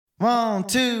1,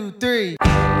 2, 3.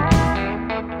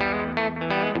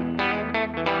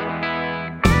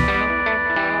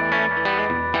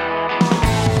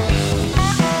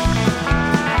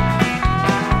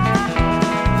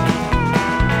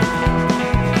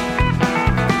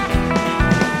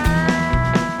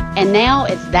 And now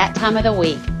it's that time of the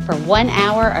week for 1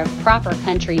 hour of proper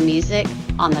country music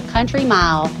on the Country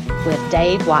Mile with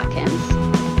Dave Watkins.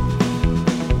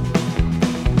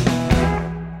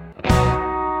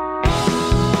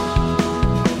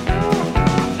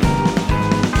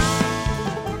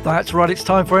 That's right, it's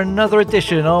time for another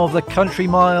edition of the Country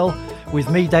Mile with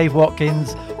me, Dave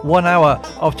Watkins. 1 hour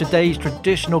of today's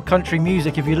traditional country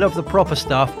music. If you love the proper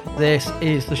stuff, this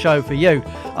is the show for you.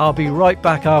 I'll be right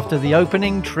back after the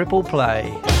opening triple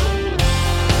play.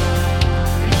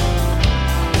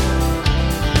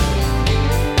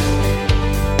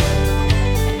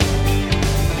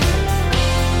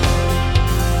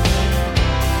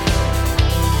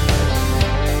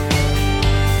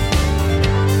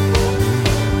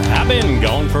 I've been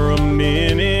gone for a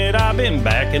minute, I've been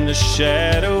back in the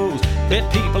shadows.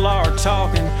 Bet people are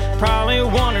talking, probably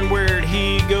wondering where'd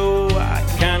he go. I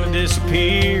kinda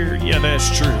disappeared, yeah that's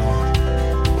true.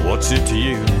 What's it to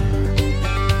you?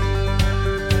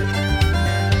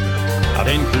 I've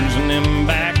been cruising them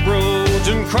back roads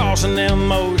and crossing them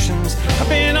oceans. I've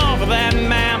been off of that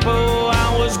map, oh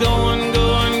I was going.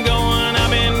 I've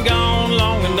been gone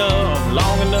long enough.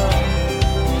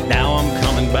 Now I'm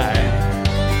coming back.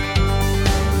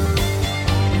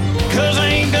 'Cause I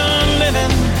ain't done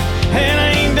living and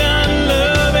I ain't done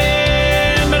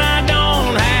loving, but I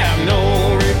don't have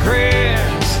no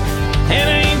regrets. And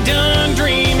I ain't done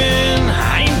dreaming,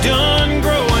 I ain't done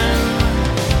growing,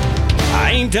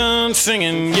 I ain't done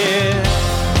singing yet.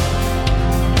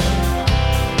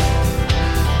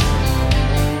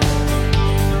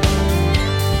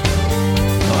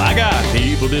 Well, I got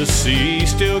people to see,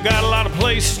 still got a lot of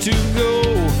places to go.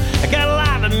 I got a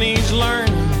lot that needs learning.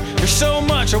 There's so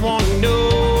much I want to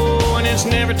know, and it's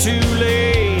never too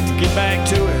late to get back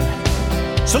to it.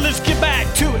 So let's get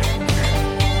back to it.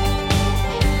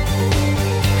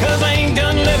 'Cause I ain't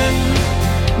done living,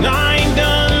 no, I ain't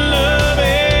done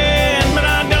loving, but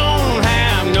I don't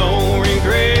have no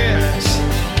regrets.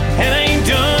 And I ain't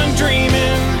done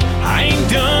dreaming, I ain't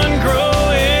done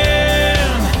growing,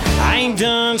 I ain't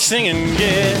done singing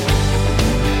yet.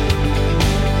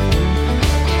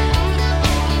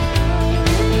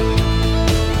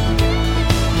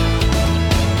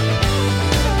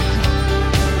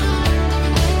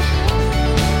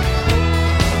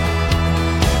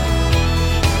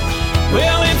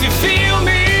 Well, if you feel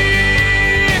me,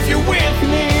 if you're with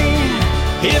me,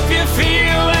 if you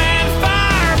feel that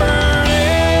fire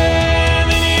burning,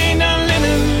 then you ain't done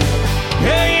living,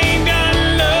 you ain't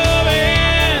done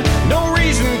loving, no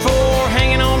reason for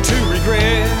hanging on to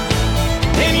regret.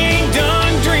 And you ain't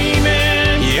done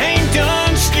dreaming, you ain't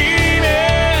done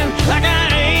scheming, like I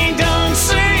ain't done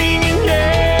singing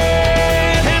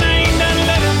yet. And I ain't done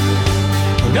living,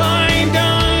 no, I ain't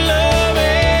done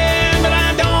loving, but I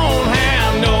don't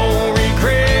have no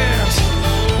regrets.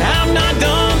 I'm not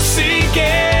done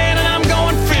seeking, and I'm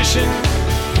going fishing,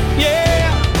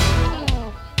 yeah.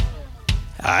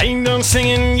 I ain't done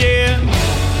singing yet.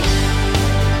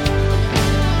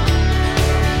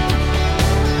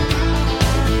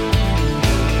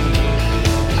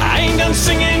 I ain't done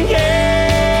singing yet.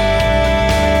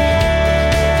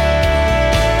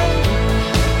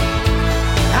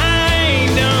 I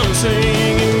ain't done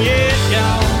singing yet,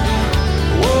 y'all.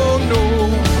 Oh no,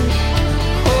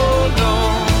 oh no.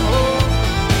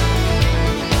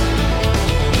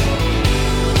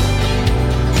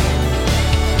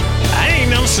 I ain't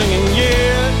done singing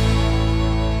yet.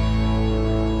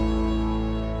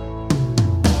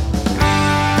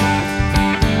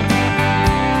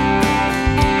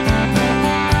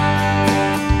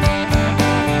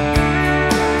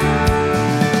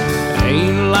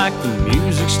 Ain't like the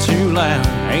music's too loud,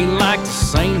 ain't like to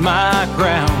sing my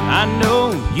crown. I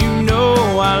know you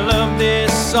know I love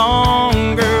this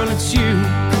song, girl, it's you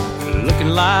looking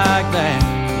like that,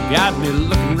 got me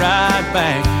looking right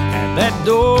back at that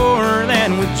door that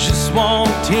we just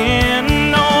walked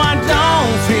in. No, I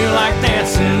don't feel like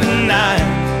dancing tonight,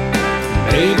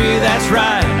 baby, that's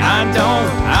right, I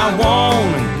don't. I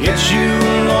wanna get you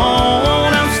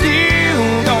alone, I'm still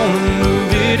gonna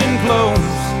move it in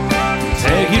close,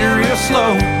 take it real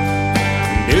slow,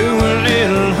 do a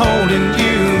little holding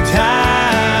you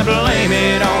tight, blame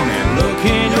it on that look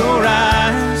in your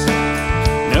eyes.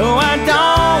 No, I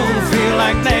don't feel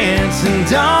like dancing,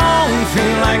 don't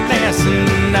feel like dancing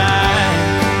tonight.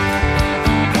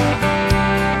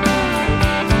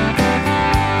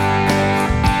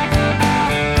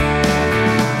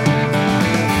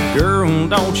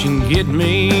 don't you get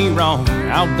me wrong.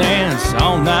 I'll dance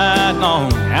all night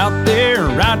long out there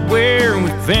right where we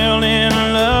fell in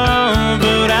love.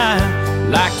 But I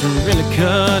like to really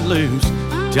cut loose,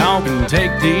 talk and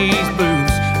take these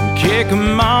boots and kick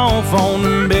them off on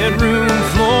the bedroom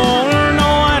floor. No,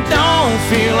 I don't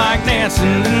feel like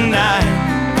dancing tonight.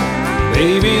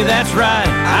 Baby, that's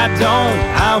right,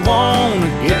 I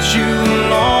wanna get you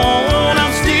alone.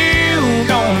 I'm still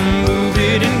gonna move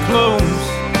it in close,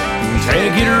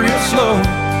 take it real slow,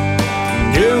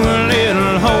 do a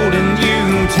little holding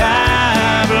you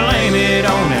tight. Blame it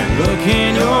on that look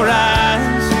in your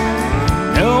eyes.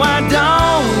 No, I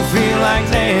don't feel like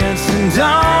dancing,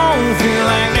 don't feel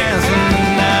like dancing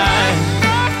tonight.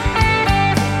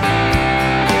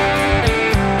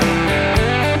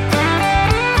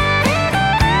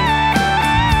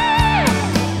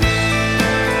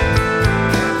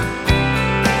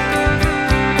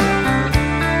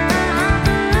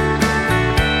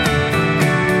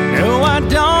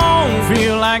 Don't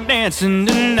feel like dancing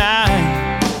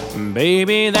tonight.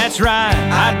 Baby, that's right,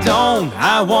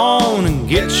 I wanna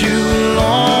get you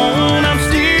alone. I'm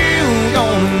still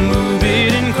gonna move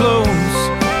it in close,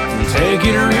 take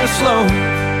it real slow,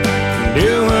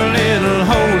 do a little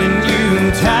holding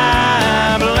you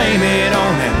tight. Blame it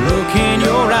on that look in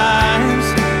your eyes.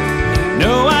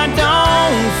 No, I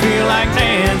don't feel like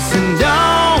dancing,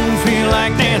 don't feel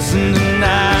like dancing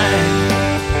tonight.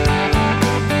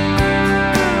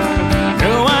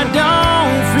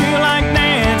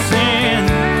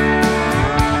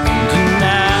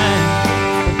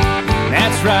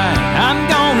 Right, I'm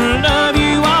gonna love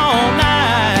you all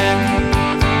night.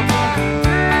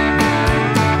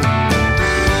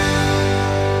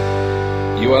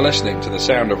 You are listening to the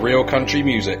sound of real country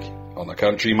music on the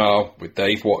Country Mile with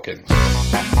Dave Watkins.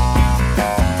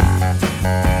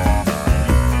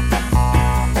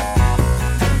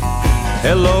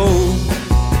 Hello,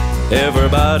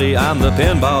 everybody, I'm the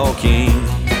Pinball King.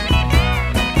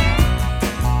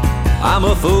 I'm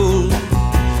a fool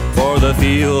for the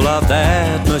feel of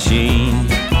that machine.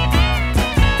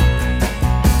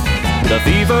 The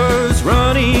fever's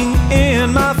running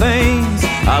in my veins.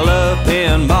 I love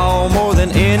pinball more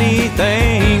than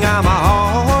anything. I'm a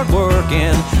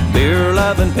hard-working,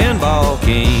 beer-loving pinball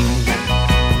king.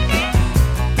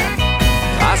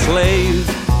 I slave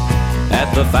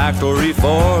at the factory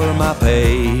for my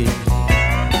pay.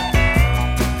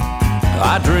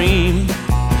 I dream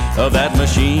of that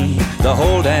machine the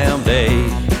whole damn day.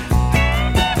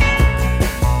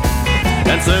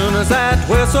 And soon as that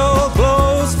whistle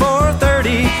blows for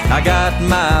 30, I got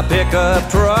my pickup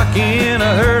truck in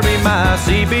a hurry, my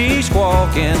CB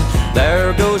squawking,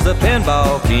 there goes the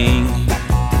Pinball King.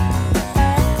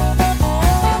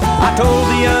 I told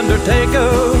the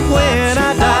undertaker when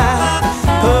I die,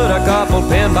 put a couple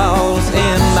pinballs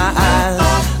in my eyes,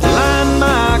 line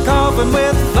my coffin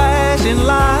with flashing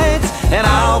lights, and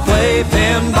I'll play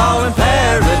pinball in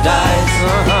paradise.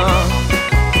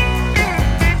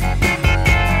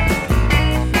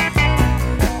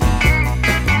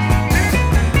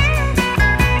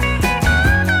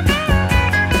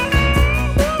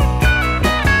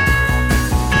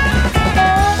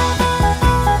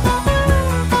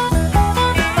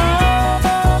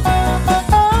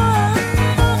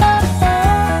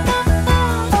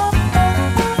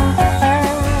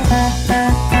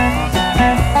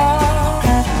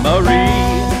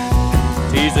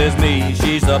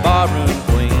 She's the barroom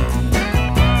queen.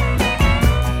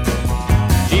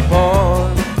 She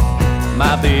pours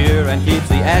my beer and keeps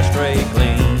the ashtray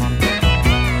clean.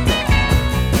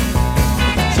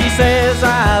 She says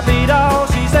I beat all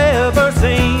she's ever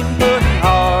seen, putting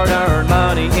hard-earned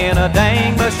money in a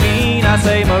dang machine. I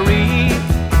say, Marie,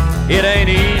 it ain't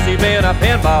easy being a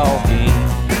pinball king.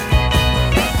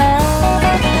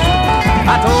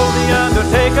 I told the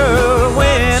undertaker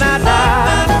when I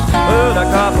died, put a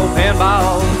couple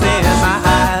pinballs in my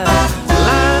eyes,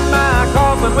 line my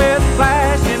coffin with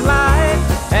flashing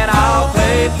lights, and I'll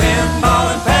play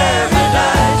pinball in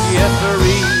paradise. Yes,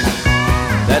 sirree,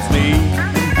 that's me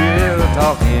here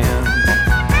talking.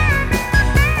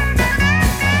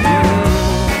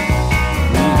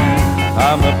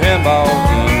 I'm the Pinball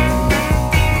King.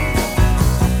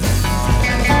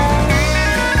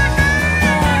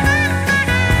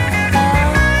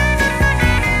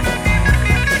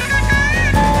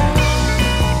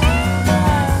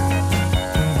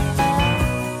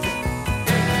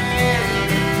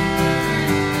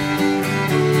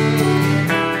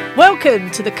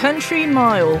 Welcome to the Country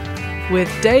Mile with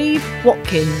Dave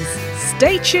Watkins.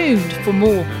 Stay tuned for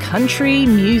more country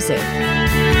music.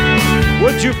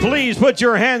 Would you please put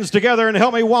your hands together and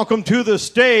help me welcome to the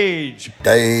stage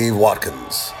Dave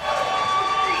Watkins.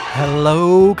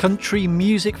 Hello, country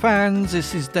music fans.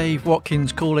 This is Dave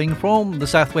Watkins calling from the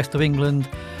southwest of England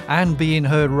and being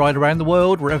heard right around the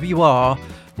world, wherever you are.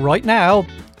 Right now,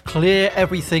 clear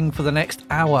everything for the next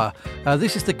hour.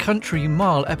 This is the Country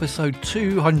Mile, episode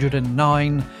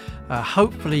 209.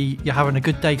 Hopefully, you're having a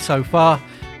good day so far.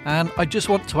 And I just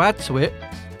want to add to it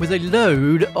with a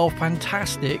load of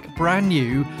fantastic, brand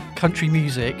new country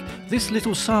music. This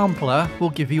little sampler will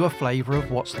give you a flavour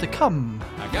of what's to come.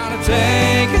 I gotta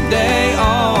take a day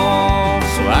off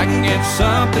so I can get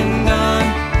something done.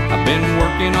 I've been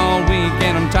working all week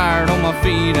and I'm tired on my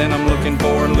feet and I'm looking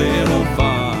for a little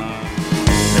fun.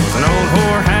 There was an old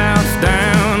whorehouse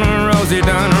down on Rosie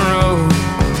Dunn Road,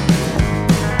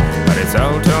 but it's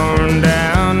all torn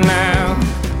down now.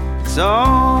 It's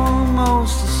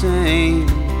almost the same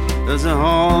as a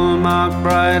Hallmark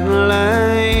Brighton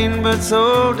Lane, but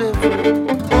so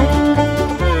different.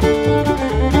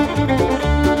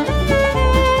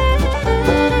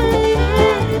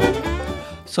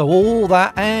 So all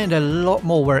that and a lot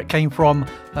more where it came from.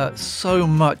 So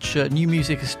much new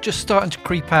music is just starting to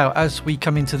creep out as we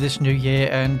come into this new year,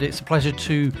 and it's a pleasure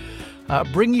to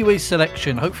bring you a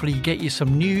selection. Hopefully get you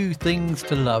some new things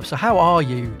to love. So how are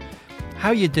you?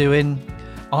 How you doing?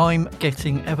 I'm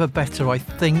getting ever better, I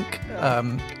think.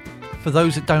 For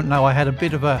those that don't know, I had a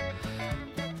bit of a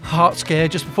heart scare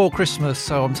just before Christmas,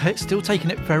 so I'm still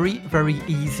taking it very, very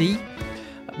easy.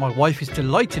 My wife is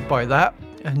delighted by that,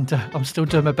 and I'm still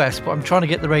doing my best, but I'm trying to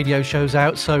get the radio shows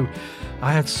out. So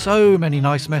I had so many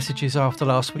nice messages after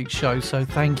last week's show, so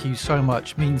thank you so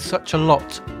much. It means such a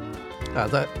lot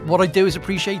that what I do is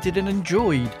appreciated and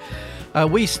enjoyed.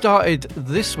 We started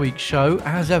this week's show,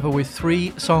 as ever, with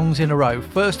 3 songs in a row.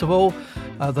 First of all,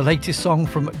 the latest song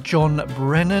from John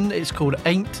Brennan. It's called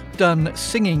Ain't Done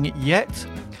Singing Yet.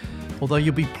 Although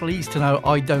you'll be pleased to know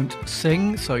I don't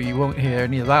sing, so you won't hear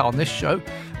any of that on this show.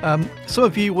 Some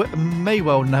of you may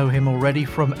well know him already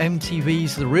from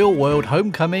MTV's The Real World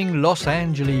Homecoming Los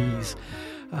Angeles.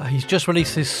 He's just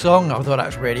released this song. I thought that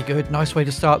was really good. Nice way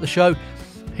to start the show.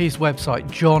 His website,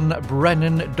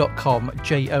 johnbrennan.com,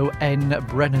 Jon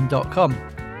Brennan.com.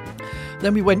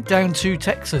 Then we went down to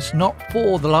Texas, not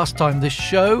for the last time this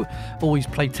show. Always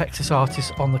play Texas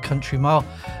artists on the Country Mile.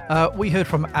 We heard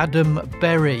from Adam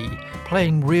Berry,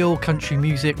 playing real country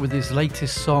music with his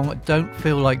latest song, Don't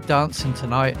Feel Like Dancing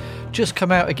Tonight. Just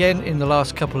come out again in the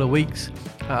last couple of weeks.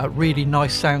 Really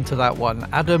nice sound to that one.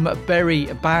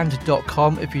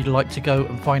 AdamBerryband.com if you'd like to go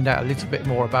and find out a little bit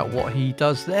more about what he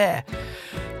does there.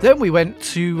 Then we went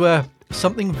to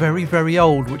something very, very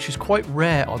old, which is quite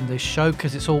rare on this show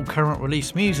because it's all current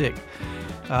release music.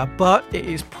 But it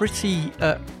is pretty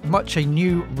much a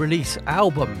new release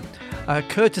album,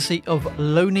 courtesy of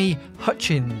Loney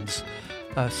Hutchins.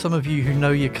 Some of you who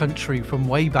know your country from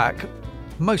way back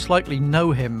most likely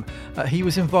know him. He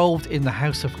was involved in the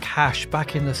House of Cash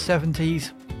back in the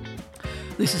 70s.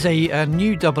 This is a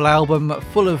new double album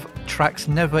full of tracks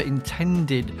never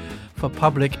intended for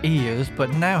public ears, but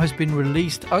now has been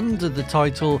released under the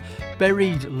title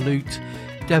Buried Loot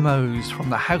Demos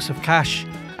from the House of Cash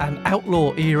and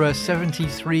Outlaw era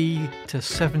 73 to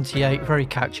 78. Very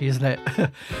catchy, isn't it?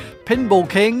 Pinball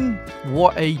King,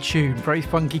 what a tune. Very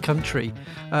funky country.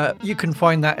 You can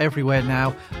find that everywhere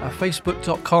now.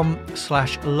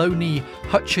 Facebook.com/Loney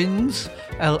Hutchins,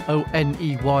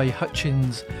 Loney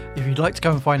Hutchins. If you'd like to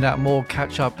go and find out more,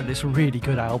 catch up, and it's a really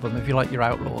good album if you like your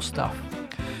outlaw stuff.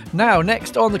 Now,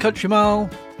 next on the Country Mile,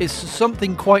 it's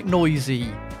something quite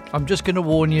noisy. I'm just going to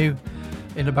warn you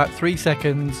in about 3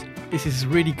 seconds. This is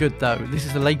really good though. This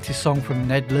is the latest song from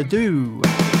Ned Ledoux.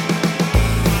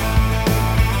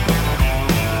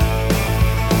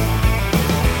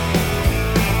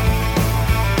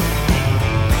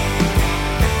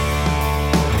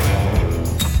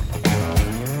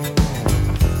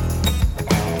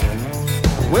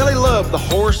 Well, he loved the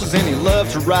horses and he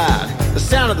loved to ride. The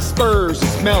sound of the spurs, the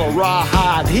smell of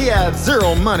rawhide. He had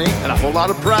zero money and a whole lot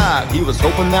of pride. He was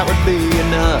hoping that would be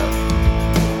enough.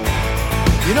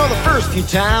 You know, the first few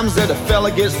times that a fella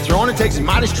gets thrown, it takes a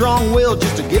mighty strong will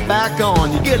just to get back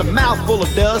on. You get a mouthful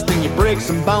of dust and you break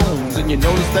some bones, and you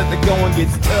notice that the going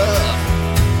gets tough.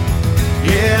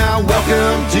 Yeah,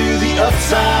 welcome to the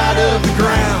upside of the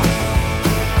ground.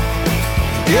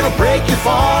 It'll break you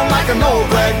fall like an old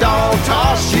rag doll,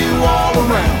 toss you all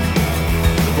around.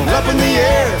 Well, up in the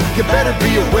air, you better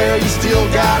be aware you still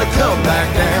gotta come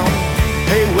back down.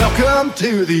 Hey, welcome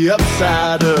to the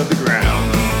upside of the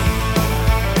ground.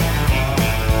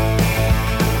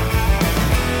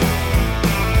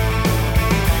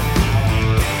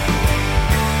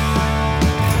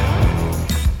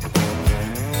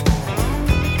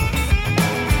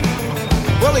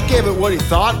 he gave it what he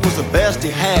thought was the best he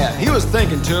had. He was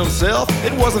thinking to himself,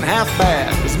 it wasn't half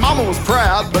bad. His mama was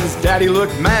proud, but his daddy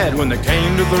looked mad when they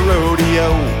came to the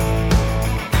rodeo.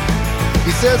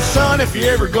 He said, son, if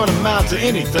you're ever gonna amount to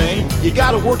anything, you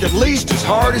gotta work at least as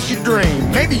hard as you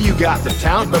dream. Maybe you got the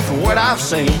talent, but from what I've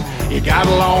seen, you got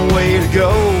a long way to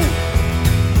go.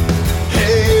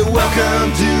 Hey,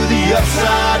 welcome to the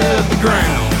upside of the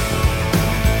ground.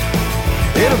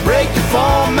 It'll break your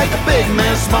fall, make a big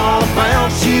man small,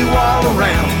 bounce you all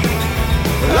around.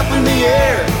 But up in the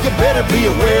air, you better be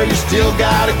aware you still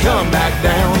gotta come back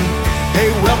down.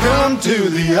 Hey, welcome to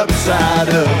the upside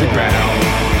of the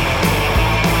ground.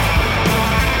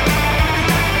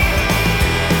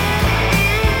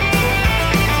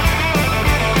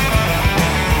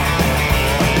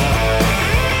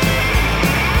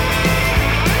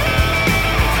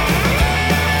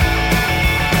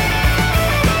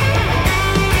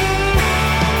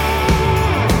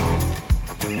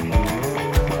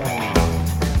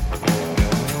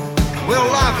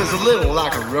 Is a little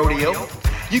like a rodeo.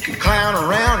 You can clown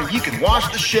around and you can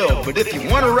watch the show, but if you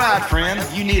want to ride, friend,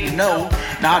 you need to know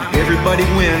not everybody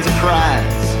wins a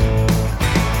prize.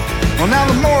 Well, now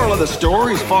the moral of the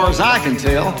story, as far as I can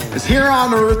tell, is here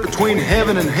on earth between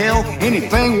heaven and hell,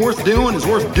 anything worth doing is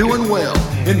worth doing well.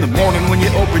 In the morning when you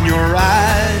open your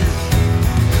eyes,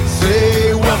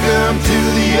 say welcome to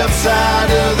the upside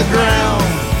of the ground.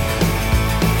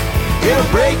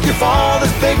 It'll break your fall,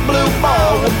 this big blue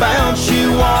ball will bounce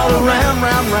you all around,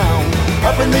 round, round.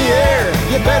 Up in the air,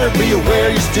 you better be aware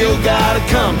you still gotta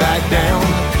come back down.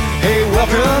 Hey,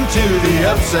 welcome to the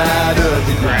upside of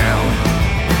the ground.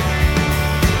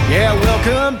 Yeah,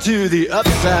 welcome to the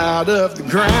upside of the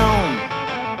ground.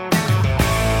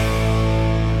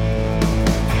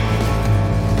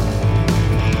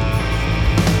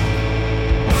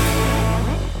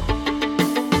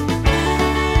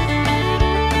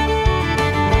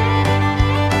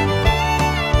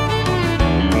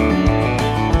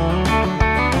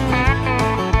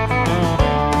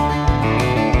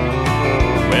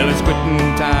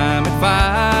 Time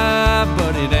at 5,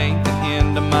 but it ain't the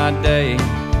end of my day.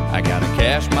 I gotta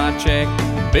cash my check,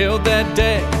 build that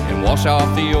deck, and wash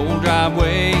off the old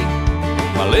driveway.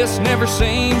 My list never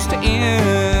seems to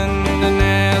end, and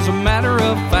as a matter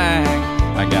of fact,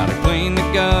 I gotta clean the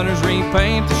gutters,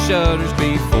 repaint the shutters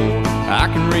before I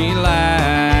can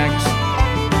relax.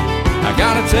 I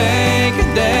gotta take a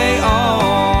day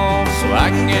off so I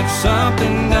can get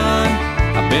something done.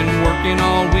 I've been working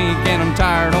all week and I'm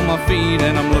tired on my feet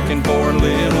and I'm looking for a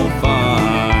little fun.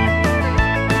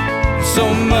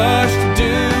 So much to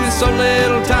do, so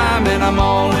little time, and I'm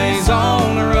always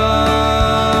on the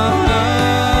run.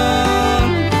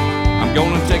 I'm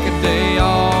gonna take a day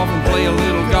off and play a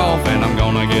little golf, and I'm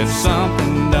gonna get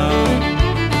something done.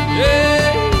 Yeah.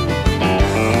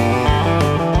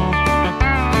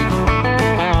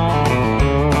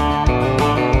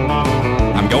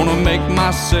 Gonna make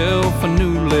myself a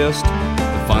new list,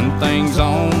 the fun things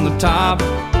on the top.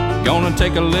 Gonna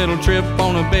take a little trip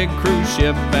on a big cruise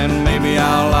ship, and maybe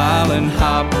I'll island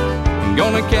hop. I'm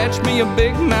gonna catch me a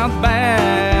big mouth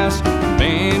bass,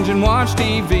 binge and watch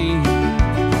TV,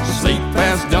 sleep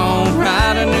past dawn,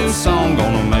 write a new song.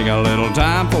 Gonna make a little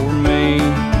time for me.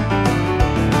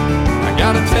 I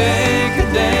gotta take a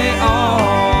day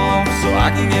off so I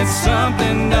can get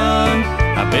something done.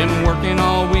 I've been working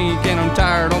all week and I'm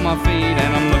tired on my feet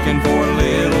and I'm looking for a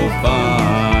little fun.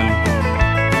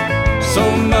 So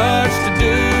much to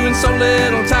do and so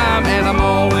little time, and I'm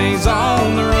always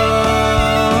on the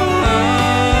run.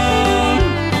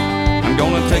 I'm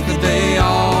gonna take the day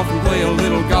off and play a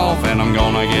little golf, and I'm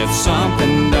gonna get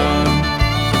something done.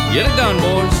 Get it done,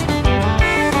 boys.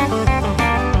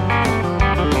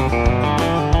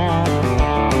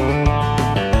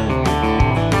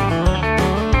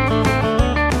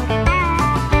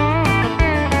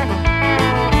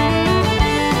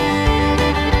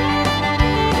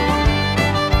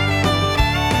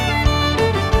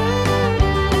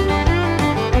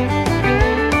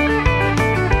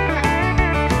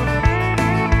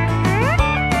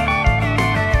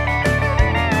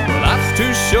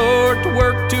 To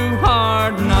work too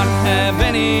hard, not have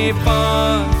any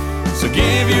fun. So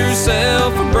give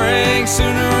yourself a break,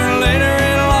 sooner or later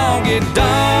it'll all get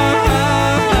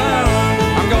done.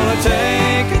 I'm gonna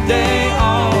take a day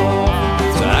off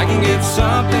so I can get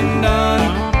something done.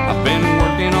 I've been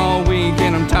working all week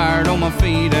and I'm tired on my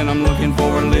feet and I'm looking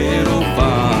for a little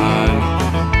fun.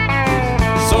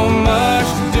 So much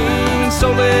to do and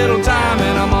so little time,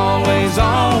 and I'm always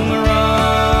on the run.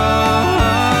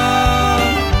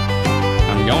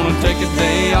 Gonna take a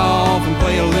day off and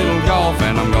play a little golf,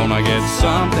 and I'm gonna get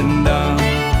something done.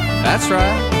 That's That's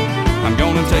right. I'm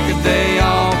gonna take a day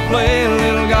off, play a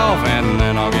little golf, and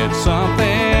then I'll get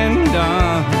something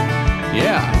done.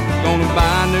 Yeah, gonna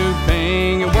buy a new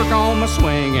ping and work on my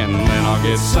swing, and then I'll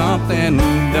get something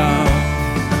done.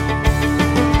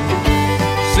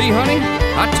 See, honey,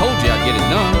 I told you I'd get it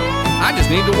done. I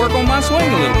just need to work on my swing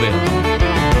a little bit.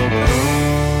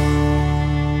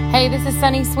 Hey, this is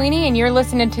Sunny Sweeney, and you're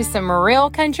listening to some real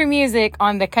country music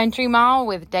on the Country Mile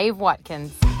with Dave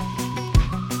Watkins.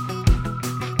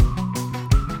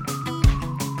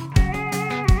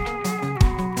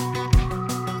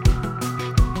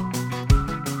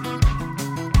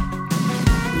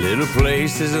 Little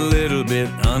place is a little bit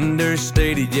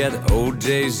understated. Yeah, the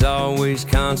OJ's always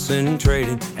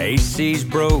concentrated. AC's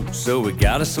broke, so we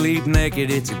gotta sleep naked.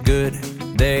 It's a good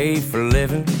day for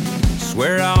living.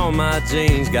 Swear all my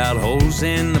jeans got holes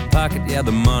in the pocket. Yeah,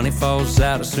 the money falls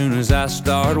out as soon as I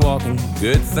start walking.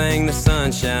 Good thing the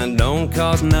sunshine don't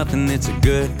cost nothing. It's a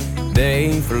good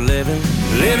day for living.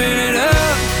 Living it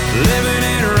up, living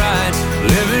it right.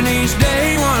 Living each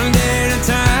day one day at a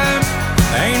time.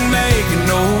 Ain't making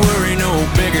no worry no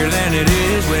bigger than it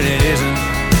is when it isn't.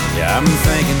 Yeah, I'm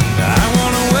thinking I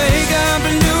wanna wake up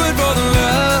and do it for the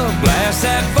love. Glass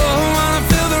that full while I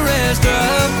fill the rest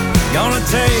up. Gonna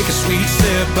take a sweet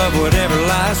sip of whatever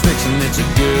life's fixing. It's a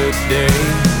good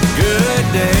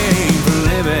day for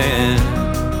living.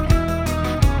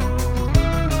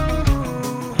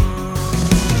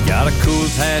 Got a cool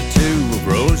tattoo of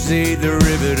Rosie the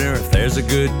Riveter. If there's a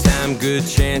good time, good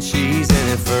chance she's in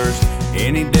it first.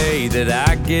 Any day that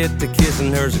I get to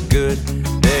kissing her's a good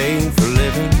day for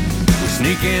living. We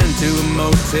sneak into a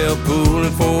motel pool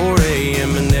at 4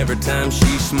 a.m. and every time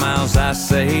she smiles I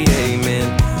say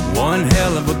amen. One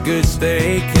hell of a good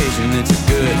staycation. It's a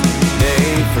good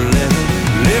day for living.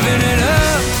 Living it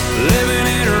up, living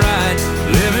it right.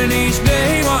 Living each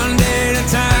day one day at a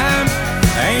time.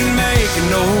 Ain't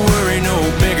making no worry no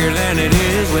bigger than it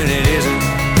is when it isn't.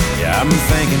 Yeah, I'm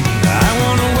thinking I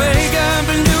wanna wake up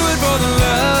and do it for the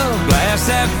love. Glass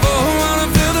that full, wanna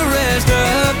fill the rest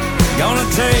up. Gonna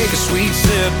take a sweet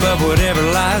sip of whatever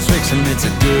life's fixing. It's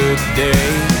a good day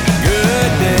for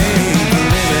living.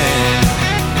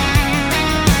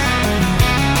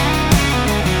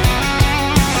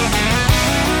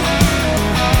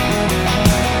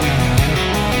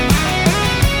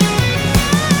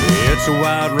 It's a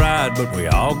wild ride, but we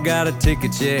all got a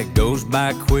ticket. Yeah, it goes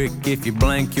by quick. If you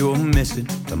blink, you'll miss it.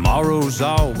 Tomorrow's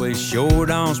always short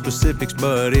on specifics,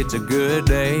 but it's a good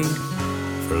day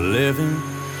for living.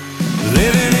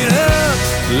 Living it up,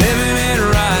 living it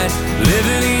right.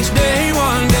 Living each day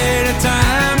one day at a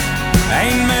time.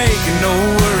 Ain't making no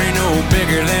worry no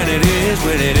bigger than it is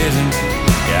when it isn't.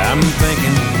 Yeah, I'm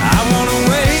thinking I wanna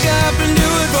wake up and do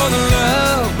it for the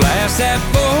love. Glass that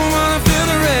full, wanna fill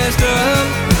the rest up.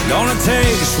 Gonna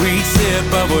take a sweet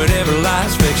sip of whatever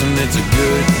life's fixing. It's a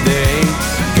good day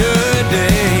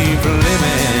for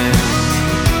living.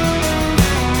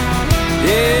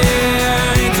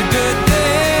 Yeah, it's a good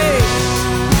day.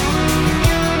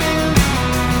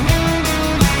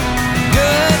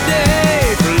 Good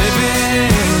day for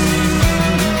living.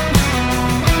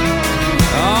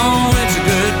 Oh, it's a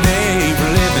good day for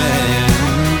living.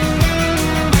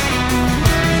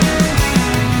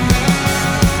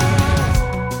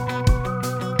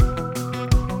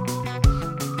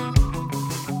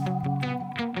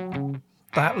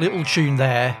 That little tune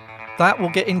there, that will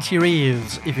get into your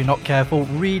ears if you're not careful.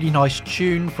 Really nice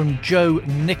tune from Joe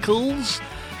Nichols.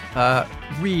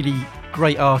 Really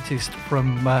great artist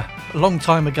from a long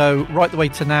time ago right the way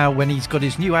to now, when he's got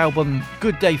his new album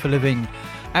Good Day for Living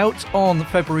out on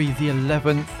February the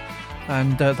 11th,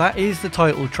 and that is the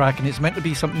title track, and it's meant to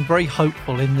be something very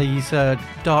hopeful in these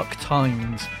dark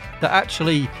times, that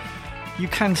actually you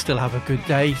can still have a good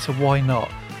day, so why not?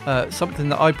 Something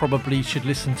that I probably should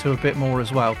listen to a bit more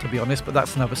as well, to be honest, but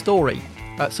that's another story.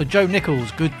 So Joe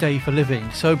Nichols, Good Day for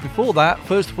Living. So before that,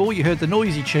 first of all, you heard the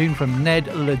noisy tune from Ned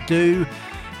Ledoux.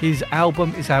 His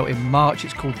album is out in March.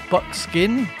 It's called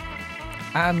Buckskin,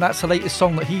 and that's the latest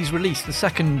song that he's released, the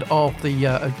second of the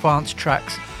advanced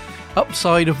tracks,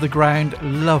 Upside of the Ground.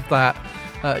 Love that.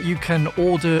 You can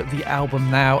order the album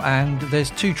now, and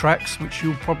there's 2 tracks which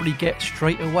you'll probably get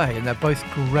straight away, and they're both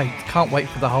great. Can't wait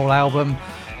for the whole album.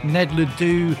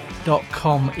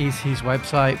 nedledoux.com is his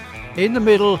website. In the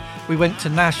middle, we went to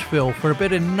Nashville for a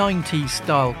bit of 90s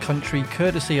style country,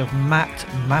 courtesy of Matt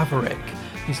Maverick.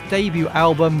 His debut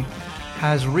album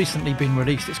has recently been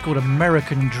released. It's called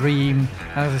American Dream,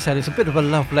 and as I said, it's a bit of a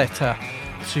love letter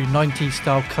to 90s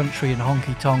style country and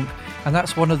honky tonk, and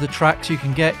that's one of the tracks you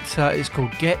can get. It's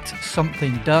called Get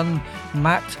Something Done.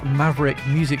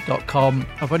 mattmaverickmusic.com.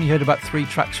 I've only heard about 3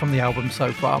 tracks from the album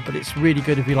so far, but it's really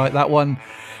good. If you like that one,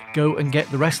 go and get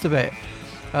the rest of it.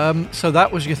 So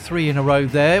that was your 3 in a row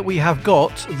there. We have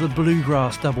got the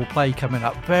Bluegrass double play coming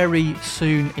up very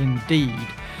soon indeed.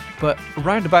 But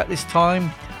around about this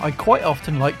time, I quite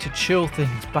often like to chill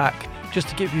things back just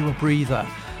to give you a breather.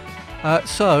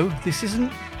 So this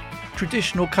isn't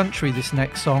traditional country, this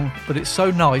next song, but it's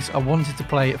so nice I wanted to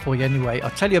play it for you anyway.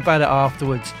 I'll tell you about it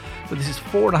afterwards, but this is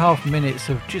 4.5 minutes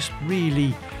of just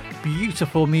really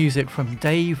beautiful music from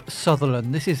Dave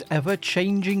Sutherland. This is Ever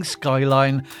Changing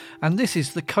Skyline, and this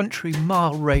is the Country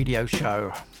Mile Radio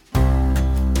Show.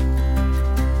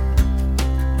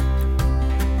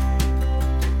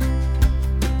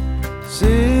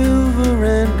 Silver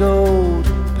and gold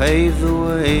pave the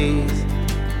ways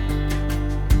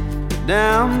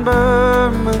down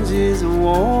Bermondsey's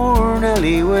worn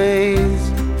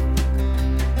alleyways.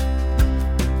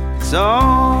 It's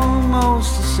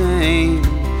almost the same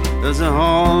as a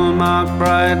hallmark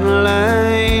Brighton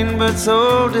Lane, but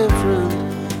so different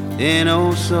in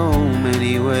oh so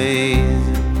many ways.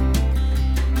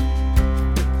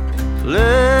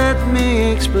 Let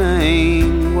me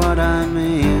explain what I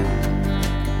mean.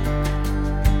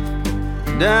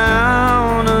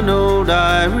 Down an old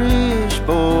Irish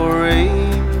parade,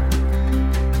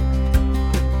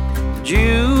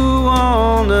 dew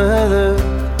on the heather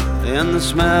and the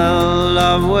smell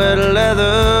of wet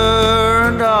leather,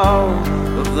 and all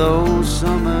of those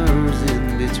summers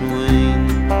in between.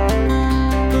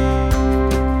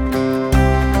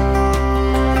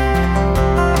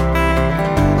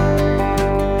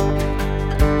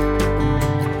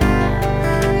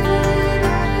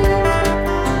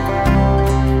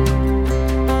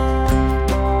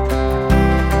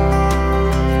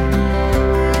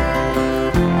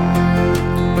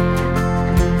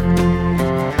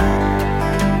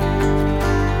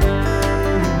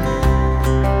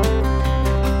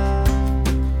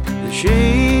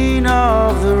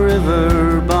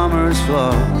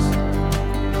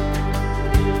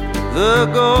 The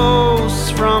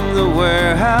ghosts from the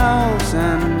warehouse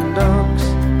and docks,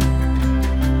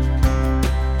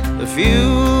 the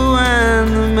few and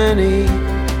the many,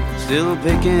 still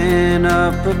picking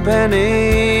up a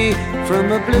penny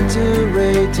from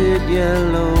obliterated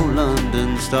yellow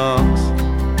London stocks.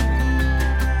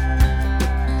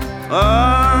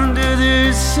 Under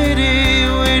this city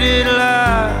we did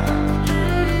lie,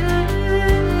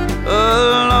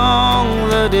 along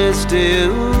the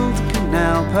distilled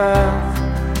canal path,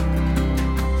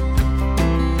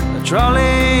 a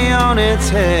trolley on its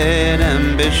head,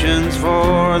 ambitions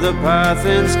for the path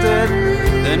instead,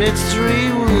 then its 3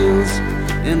 wheels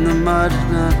in the mud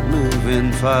not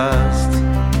moving fast,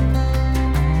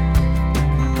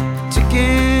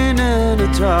 ticking and a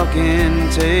talking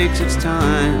takes its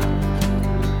time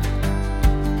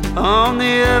on the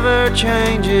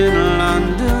ever-changing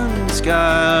London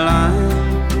skyline.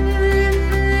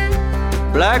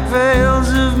 Black veils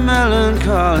of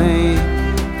melancholy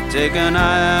take an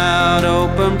eye out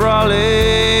open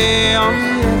brawly on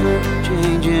the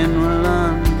ever-changing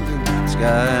London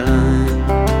skyline.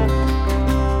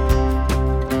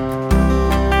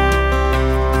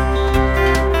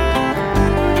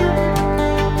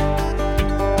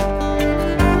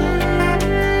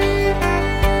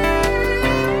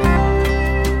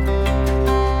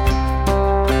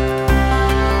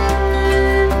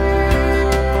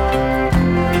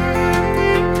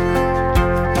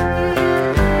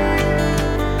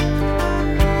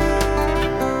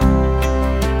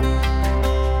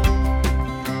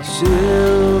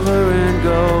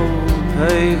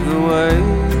 Pave the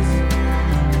ways,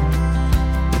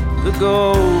 the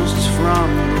ghosts from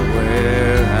the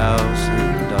warehouse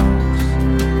and docks,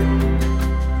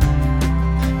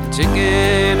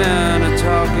 ticking and a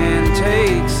talking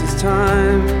takes its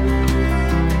time,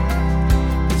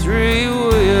 3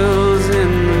 wheels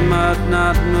in the mud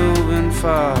not moving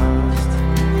fast,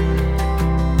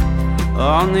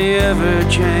 on the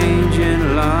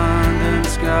ever-changing London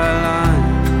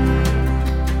skyline,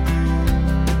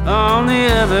 on the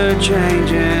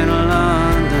ever-changing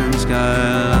London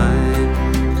skyline.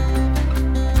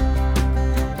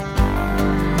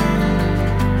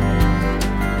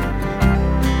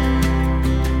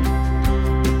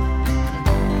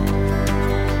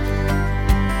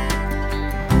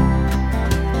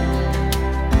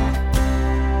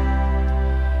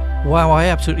 Wow, I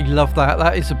absolutely love that.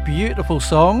 That is a beautiful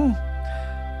song.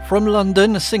 From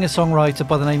London, a singer-songwriter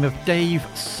by the name of Dave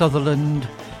Sutherland.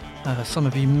 Some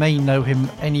of you may know him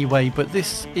anyway, but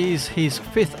this is his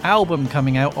 5th album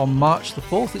coming out on March the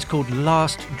 4th. It's called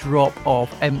Last Drop of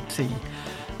Empty.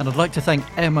 And I'd like to thank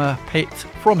Emma Pitt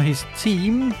from his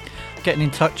team getting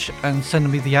in touch and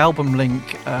sending me the album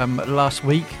link last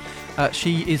week.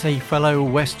 She is a fellow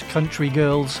West Country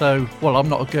girl, so, well, I'm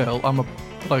not a girl, I'm a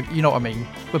bloke, you know what I mean.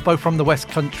 We're both from the West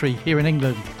Country here in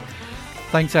England.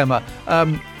 Thanks, Emma.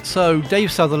 So,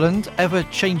 Dave Sutherland,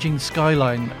 Ever-Changing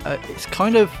Skyline. It's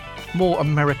kind of more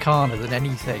Americana than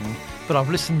anything, but I've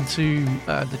listened to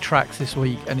the tracks this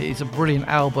week, and it is a brilliant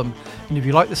album. And if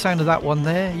you like the sound of that one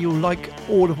there, you'll like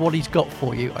all of what he's got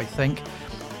for you, I think.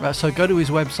 So go to his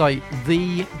website,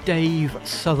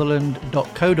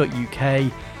 thedavesutherland.co.uk.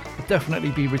 I'll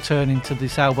definitely be returning to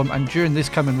this album, and during this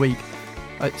coming week,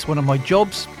 it's one of my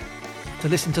jobs to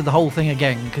listen to the whole thing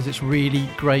again, because it's really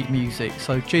great music.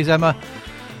 So cheers, Emma.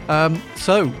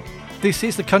 So this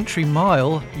is the Country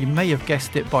Mile. You may have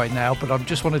guessed it by now, but I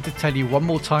just wanted to tell you one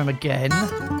more time again.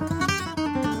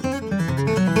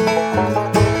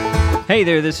 Hey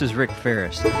there, this is Rick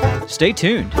Ferris. Stay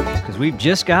tuned, because we've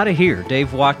just got to hear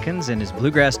Dave Watkins and his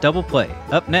Bluegrass Double Play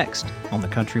up next on the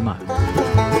Country Mile.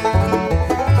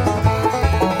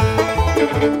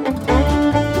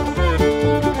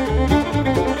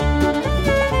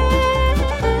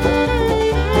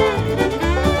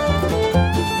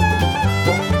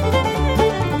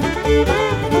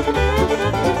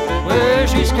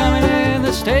 Coming in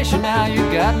the station now, you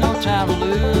got no time to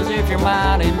lose. If your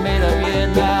mind ain't made up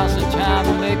yet, now's the time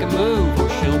to make a move, or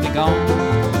she'll be gone,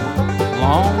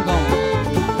 long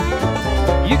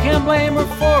gone. You can't blame her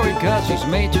for it, cause she's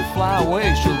made you fly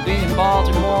away. She'll be in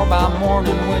Baltimore by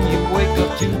morning. When you wake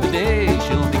up to the day,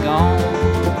 she'll be gone,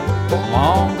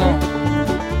 long gone,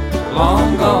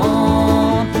 long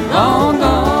gone, long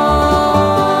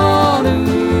gone,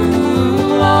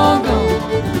 ooh, long gone.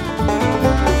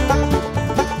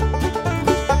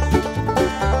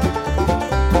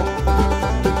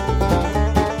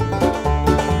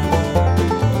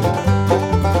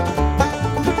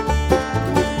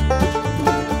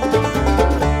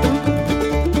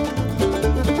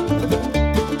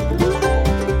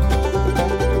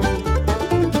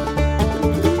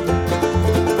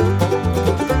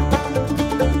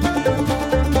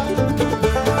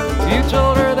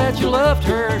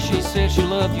 She said she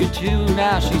loved you too.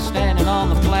 Now she's standing on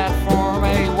the platform.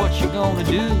 Hey, what you gonna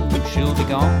do? She'll be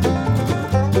gone,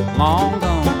 long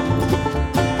gone.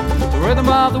 The rhythm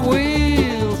of the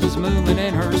wheels is moving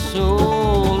in her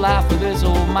soul. Life with this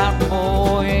old mountain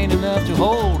boy ain't enough to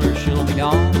hold her. She'll be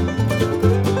gone,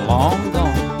 long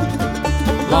gone,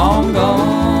 long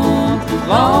gone,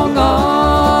 long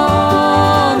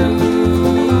gone,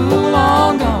 ooh,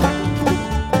 long gone.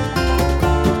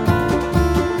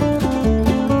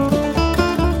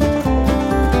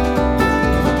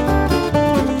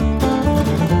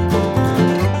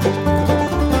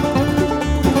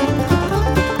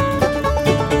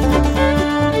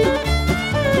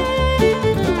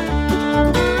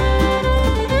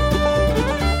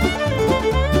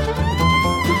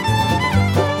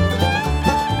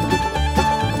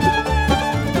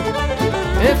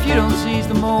 If you don't seize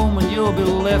the moment, you'll be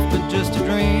left with just a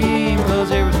dream.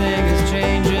 Cause everything is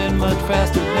changing much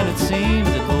faster than it seems.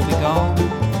 It will be gone,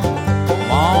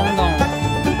 long gone,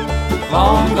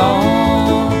 long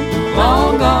gone,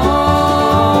 long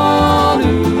gone,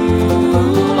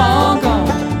 ooh, long gone.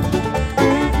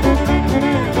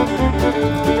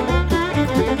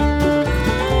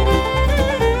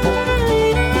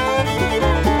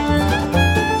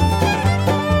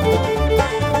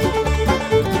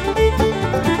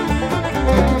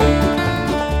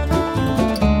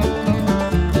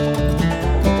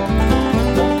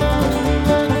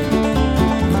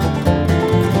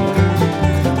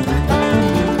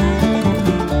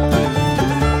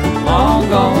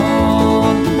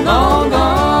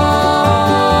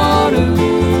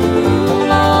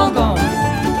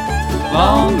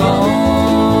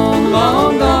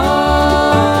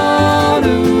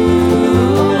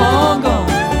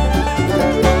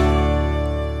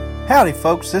 Howdy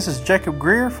folks, this is Jacob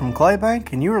Greer from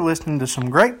Claybank, and you are listening to some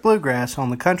great bluegrass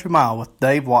on the Country Mile with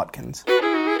Dave Watkins.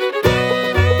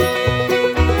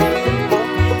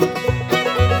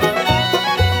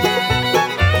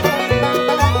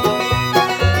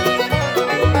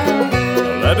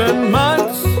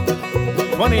 Months,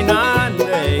 29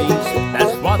 days,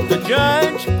 that's what the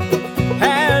judge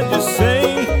had to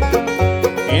say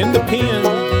in the pen.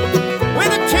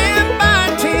 With a 10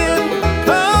 by 10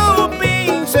 cold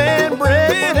beans and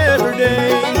bread every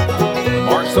day.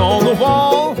 Marks on the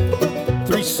wall,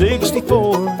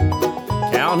 364,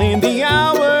 counting the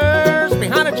hours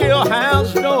behind a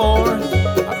jailhouse door.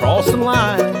 Across the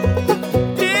line,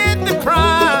 did the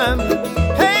crime,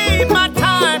 paid my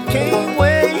time, can't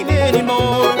wait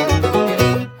anymore.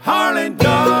 Harlan,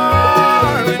 darling.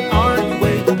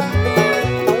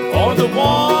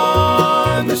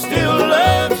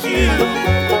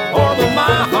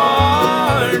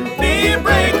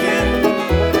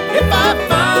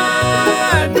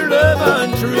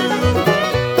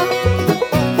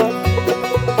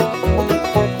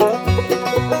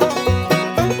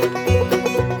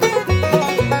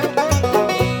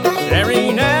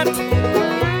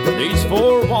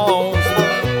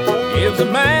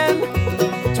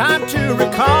 to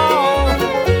recall.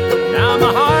 Now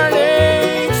my heart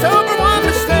aches over one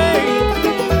mistake.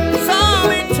 It's all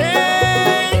it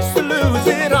takes to lose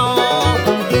it all.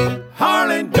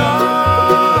 Harlan,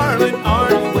 darling,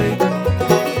 are you waiting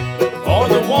for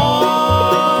the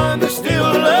one that still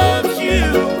loves you?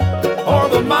 Or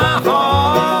will my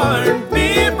heart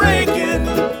be breaking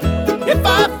if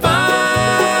I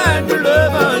find your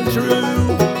love untrue?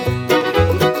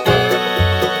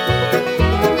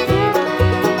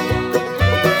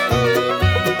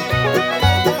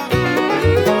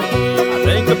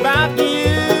 About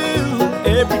you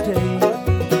every day.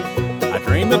 I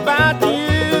dream about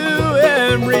you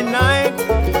every night.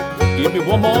 Give me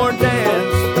one more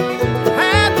dance,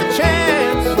 have the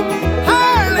chance.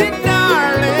 Harlan,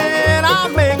 darling, I'll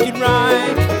make it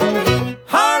right.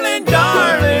 Harlan,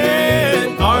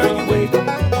 darling, are you waiting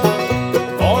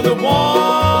for the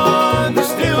one that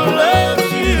still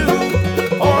loves you?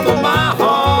 Or will my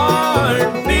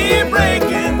heart be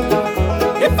breaking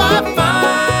if I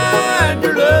find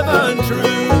your love untrue?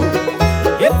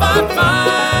 If I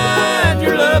find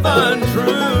your love untrue.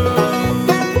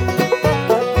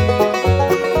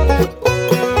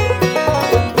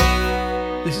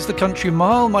 This is the Country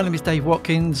Mile. My name is Dave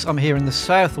Watkins. I'm here in the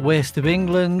southwest of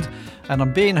England and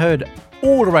I'm being heard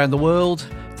all around the world.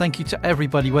 Thank you to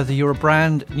everybody, whether you're a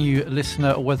brand new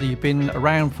listener or whether you've been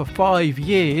around for 5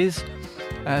 years,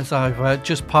 as I've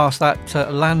just passed that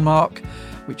landmark,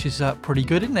 which is pretty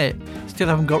good, isn't it? Still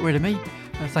haven't got rid of me.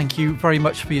 Thank you very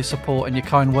much for your support and your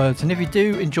kind words. And if you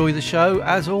do enjoy the show,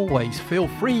 as always, feel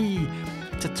free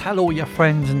to tell all your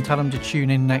friends and tell them to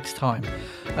tune in next time.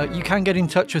 You can get in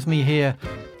touch with me here,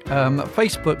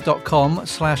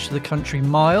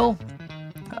 facebook.com/TheCountryMile.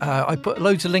 I put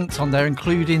loads of links on there,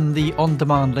 including the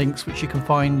on-demand links, which you can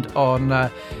find on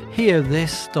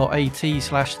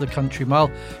hearthis.at/TheCountryMile.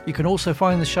 You can also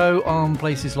find the show on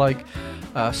places like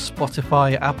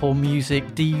Spotify, Apple Music,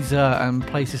 Deezer and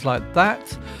places like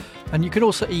that. And you can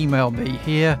also email me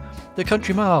here,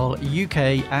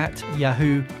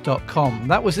 TheCountryMileUK@yahoo.com.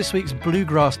 That was this week's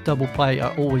Bluegrass Double Play.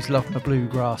 I always love my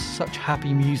bluegrass, such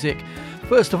happy music.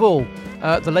 First of all,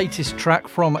 the latest track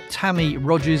from Tammy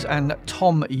Rogers and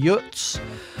Thomm Jutz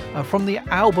from the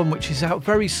album, which is out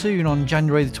very soon on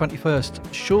January the 21st.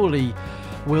 Surely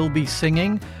we'll be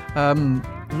singing.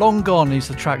 Long Gone is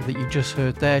the track that you just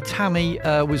heard there. Tammy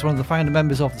was one of the founder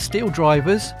members of the Steel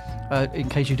Drivers, in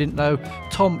case you didn't know.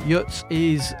 Thomm Jutz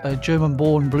is a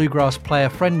German-born bluegrass player,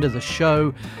 friend of the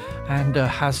show, and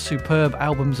has superb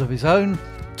albums of his own.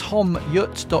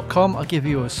 ThommJutz.com. I'll give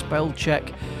you a spell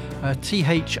check.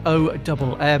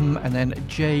 THOMM and then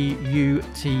JUTZ.com.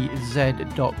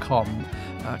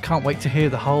 Can't wait to hear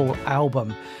the whole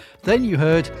album. Then you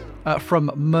heard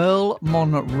from Merle,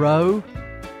 Monroe.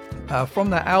 From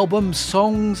their album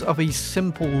Songs of a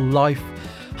Simple Life,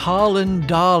 Harlan,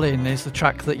 Darlin is the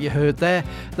track that you heard there.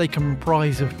 They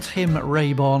comprise of Tim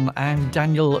Raybon and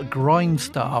Daniel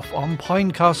Grindstaff on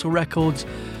Pinecastle Records.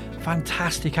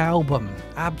 Fantastic album,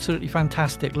 absolutely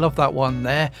fantastic. Love that one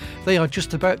there. They are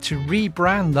just about to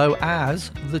rebrand though as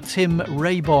the Tim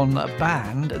Raybon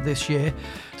Band this year.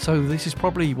 So this is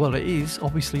probably, well, it is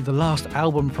obviously the last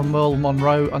album from Merle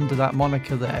Monroe under that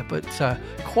moniker there. But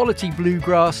quality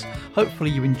bluegrass.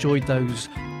 Hopefully you enjoyed those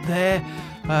there.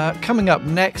 Coming up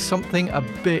next, something a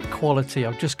bit quality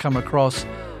I've just come across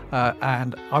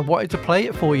and I wanted to play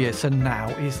it for you. So now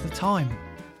is the time.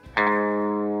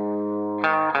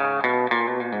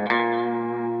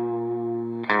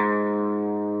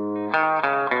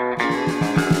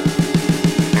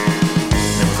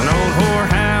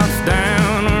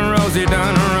 Rosie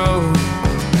Dunn road,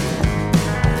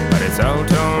 but it's all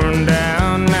torn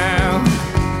down now,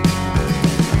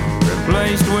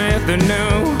 replaced with a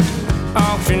new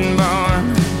auction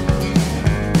barn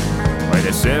where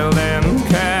they sell them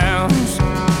cows.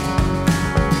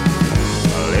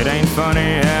 Well, it ain't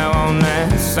funny how on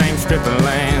that same strip of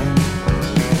land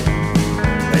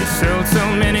they sold so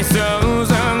many souls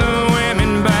on the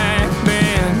women back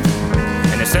then,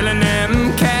 and they're selling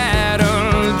them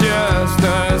cattle just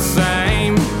the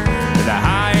same to the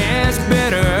highest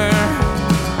bidder.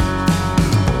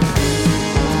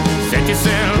 Set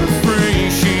yourself free,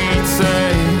 she'd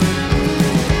say.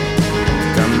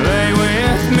 Come lay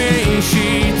with me,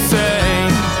 she'd say.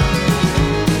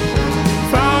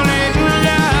 Fall in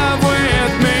love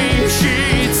with me,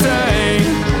 she'd say.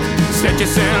 Set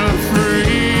yourself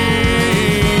free,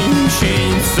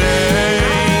 she'd say.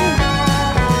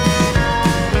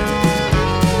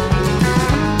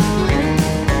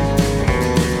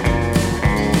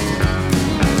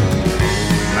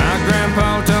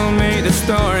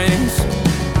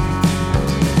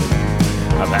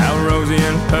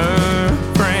 her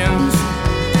friends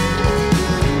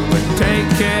would take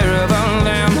care of all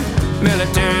them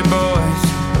military boys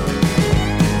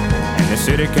and the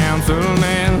city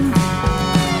councilmen.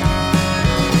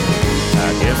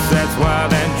 I guess that's why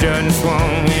that judge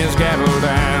swung his gavel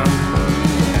down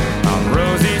on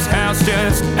Rosie's house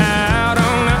just out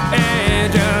on the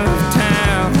edge of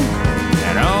town.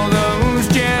 And all those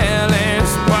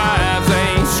jealous wives,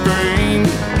 they scream,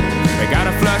 they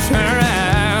gotta flush her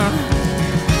out.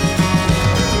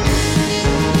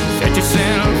 Set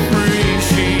yourself free,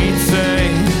 she'd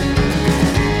say.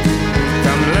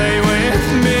 Come lay with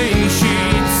me,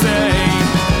 she'd say.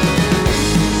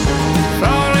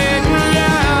 Fall in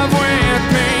love with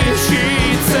me,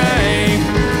 she'd say.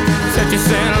 Set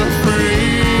yourself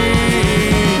free,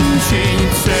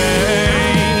 she'd say.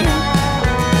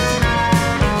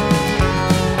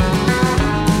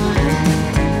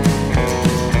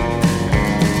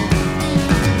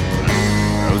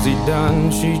 Rosie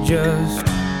Dunn, she just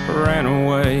ran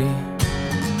away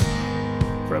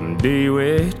from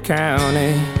DeWitt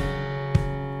County.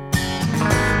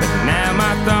 But now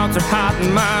my thoughts are hot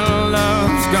and my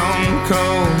love's gone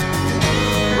cold.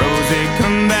 Rosie,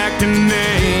 come back to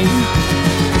me.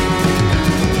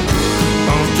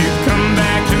 Won't you come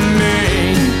back to me?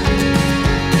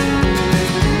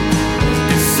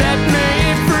 To set me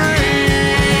free.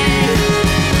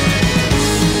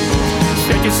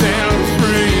 Set yourself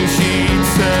free, she'd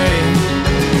say.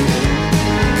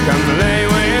 Come lay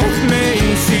with me,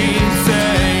 she'd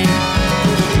say.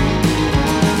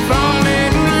 Fall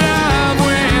in love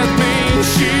with me,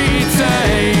 she'd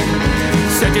say.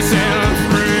 Set yourself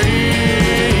free,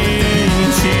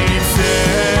 she'd say.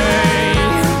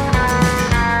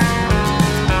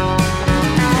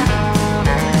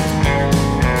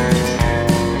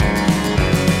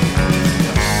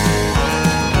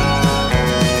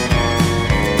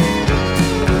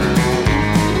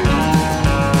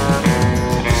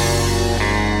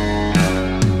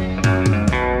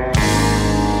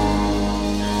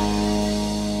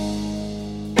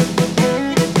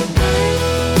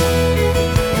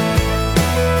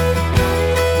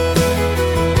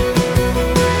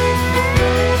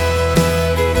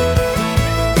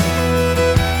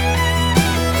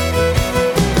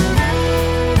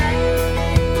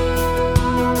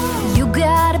 You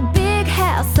got a big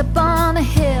house up on a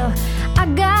hill. I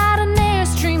got an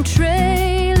Airstream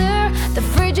trailer. The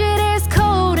Frigidair's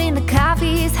cold and the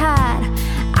coffee's hot.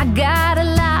 I got a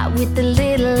lot with the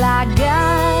little I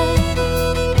got.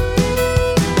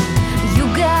 You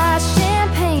got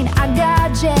champagne, I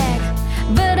got Jack,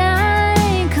 but I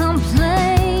ain't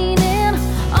complaining.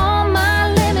 All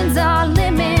my lemons are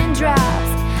lemon drops.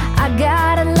 I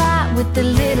got a lot with the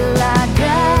little I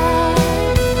got.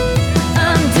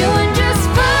 I'm doing just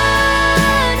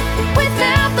fine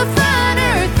without the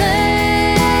finer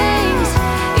things.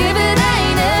 If it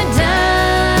ain't a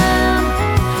dime,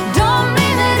 don't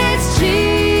mean that it's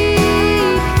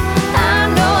cheap. I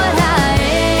know what I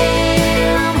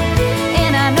am,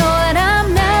 and I know what I'm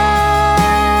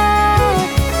not.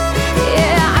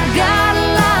 Yeah, I got a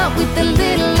lot with the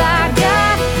little I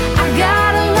got. I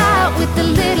got a lot with the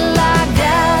little I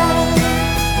got.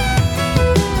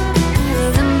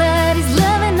 Somebody's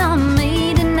loving on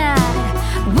me tonight.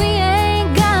 We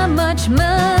ain't got much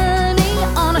money.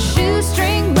 On a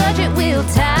shoestring budget, we'll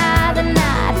tie the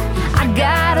knot. I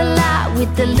got a lot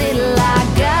with the little I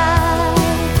got.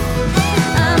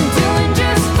 I'm doing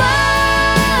just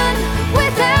fine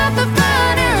without the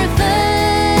finer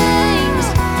things.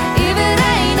 If it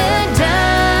ain't a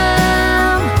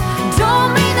dime, don't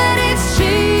mean that it's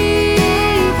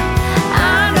cheap.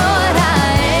 I know what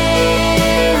I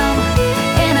am,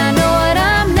 and I know what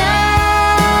I'm not.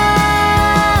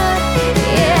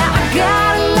 Yeah, I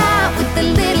got a lot with the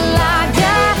little I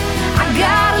got. I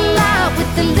got a lot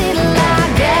with the little I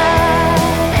got.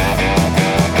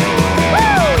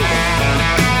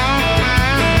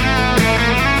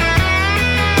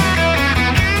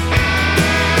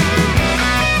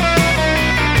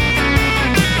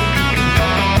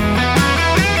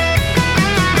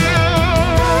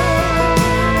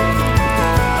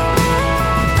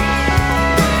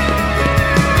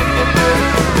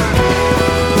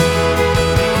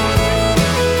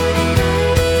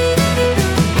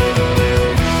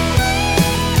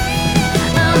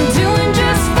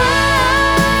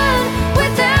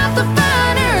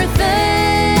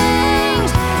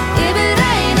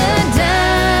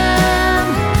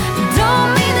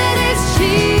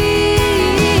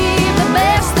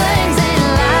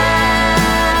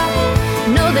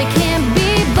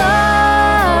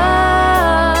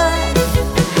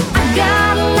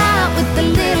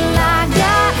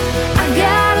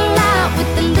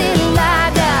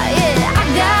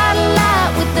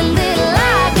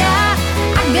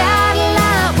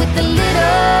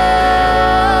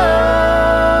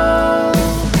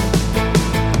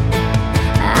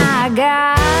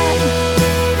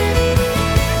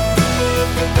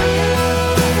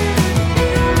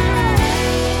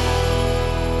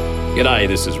 G'day,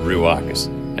 this is Rue Arcus,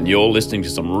 and you're listening to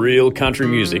some real country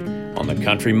music on the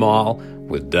Country Mile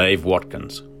with Dave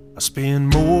Watkins. I spend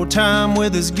more time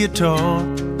with his guitar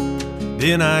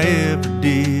than I ever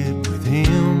did with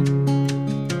him.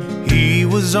 He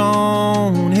was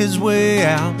on his way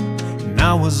out, and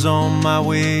I was on my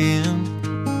way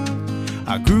in.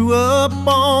 I grew up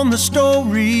on the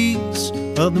stories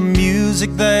of the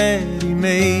music that he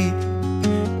made.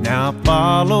 Now I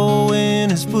follow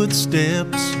in his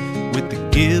footsteps with the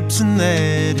Gibson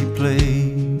that he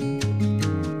played.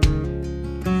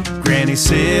 Granny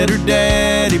said her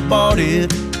daddy bought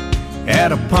it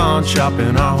at a pawn shop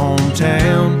in our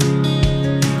hometown.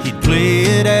 He'd play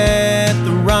it at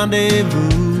the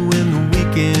rendezvous when the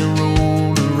weekend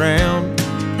rolled around.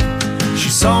 She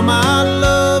saw my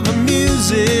love of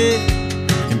music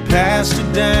and passed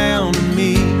it down to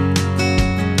me,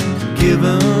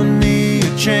 giving me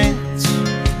a chance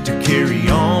to carry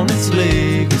on its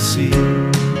legacy.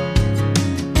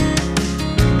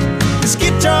 This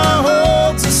guitar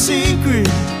holds a secret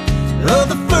of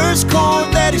the first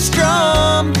chord that he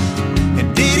strummed.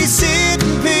 And did he sit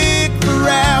and pick for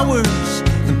hours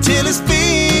until his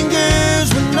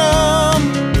fingers were numb?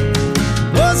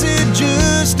 Was it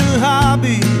just a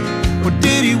hobby, or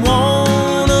did he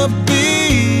wanna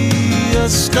be a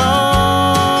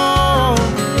star?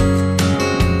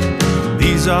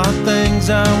 These are things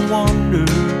I wonder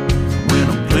when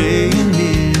I'm playing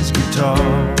his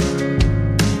guitar.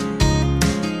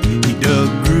 He dug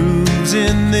grooves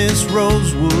in this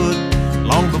rosewood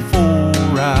long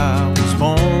before I was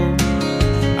born.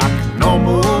 I can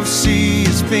almost see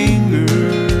his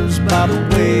fingers by the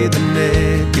way the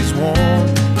neck is worn.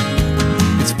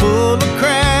 It's full of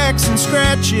cracks and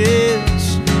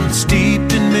scratches and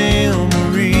steeped in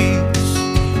memories.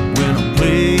 When I'm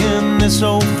playing this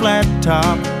old flat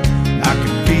top, I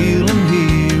can feel him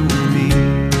here with me.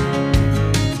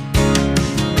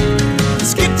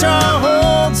 This guitar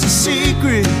holds the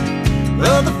secret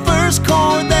of the first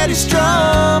chord that he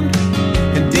strummed.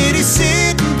 And did he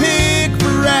sit and pick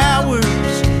for hours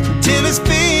until his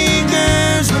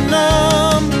fingers were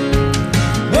numb?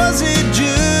 Was it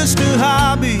just a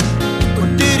hobby, or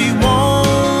did he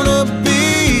wanna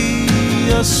be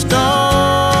a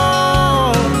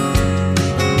star?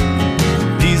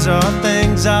 These are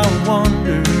things I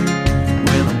wonder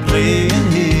when I'm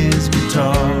playing his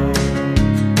guitar.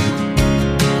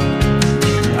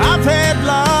 I've had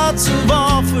lots of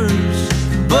offers,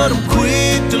 but I'm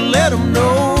quick to let them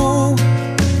know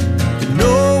that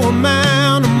no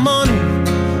amount of money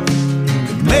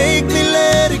could make me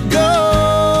let it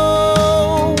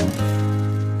go.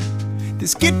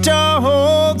 This guitar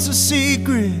holds a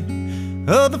secret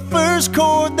of the first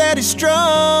chord that he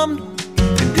strummed.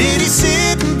 And did he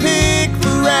sit and pick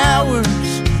for hours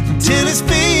until his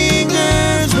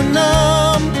fingers were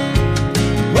numb?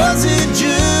 Was it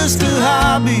just a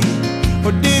hobby,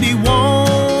 or did he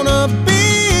wanna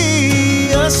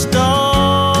be a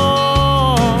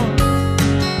star?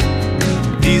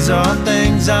 These are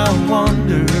things I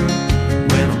wonder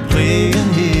when I'm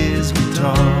playing his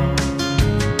guitar.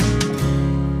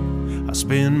 I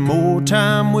spend more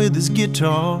time with his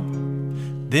guitar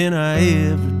than I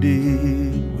ever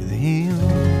did with him.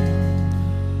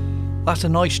 That's a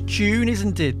nice tune,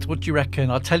 isn't it? What do you reckon?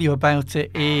 I'll tell you about it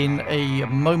in a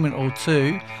moment or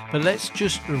two, but let's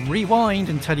just rewind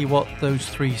and tell you what those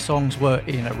three songs were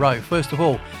in a row. First of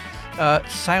all,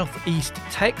 Southeast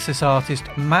Texas artist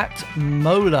Matt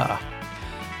Moeller,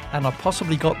 and I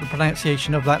possibly got the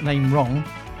pronunciation of that name wrong,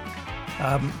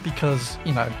 because,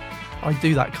 you know, I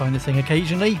do that kind of thing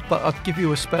occasionally, but I'll give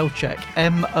you a spell check.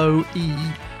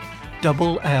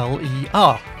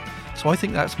 Moeller. So I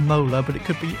think that's Moeller, but it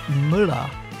could be Muller.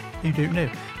 You don't know.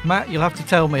 Matt, you'll have to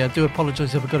tell me. I do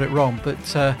apologise if I got it wrong. But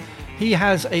he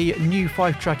has a new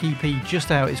 5-track EP just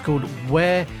out. It's called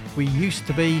Where We Used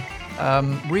to Be.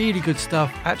 Really good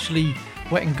stuff. Actually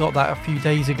went and got that a few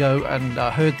days ago and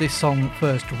heard this song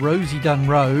first. Rosie Dunn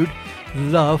Road.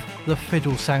 Love the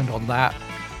fiddle sound on that.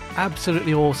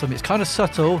 Absolutely awesome. It's kind of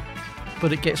subtle,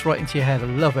 but it gets right into your head. I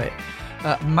love it.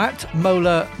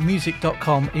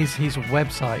 MattMoellermusic.com is his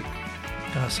website.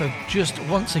 So just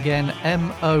once again,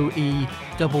 Moeller,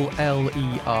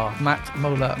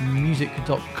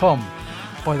 MattMoellermusic.com.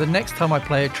 By the next time I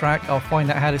play a track, I'll find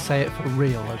out how to say it for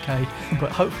real, okay?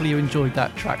 But hopefully you enjoyed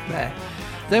that track there.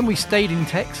 Then we stayed in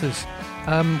Texas.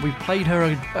 We played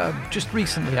her just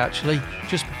recently, actually,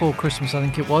 just before Christmas, I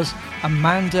think it was.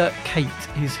 Amanda Kate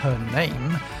is her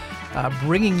name.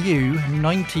 Bringing you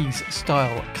 90s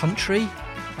style country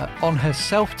on her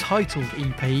self-titled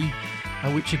EP.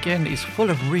 which again is full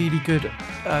of really good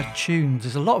tunes.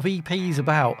 There's a lot of EPs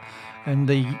about, and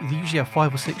they usually have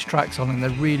 5 or 6 tracks on, and they're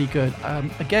really good.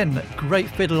 Again, great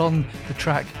fiddle on the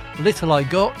track Little I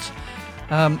Got.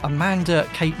 Amanda at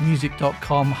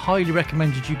capemusic.com, highly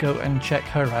recommended you go and check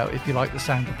her out if you like the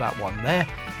sound of that one there.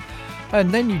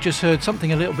 And then you just heard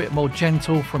something a little bit more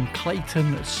gentle from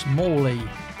Clayton Smalley.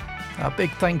 A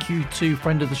big thank you to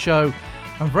friend of the show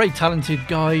and very talented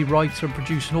guy, writer and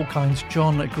producer and all kinds,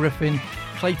 John Griffin.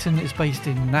 Clayton is based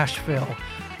in Nashville,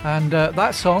 and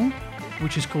that song,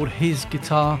 which is called His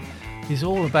Guitar, is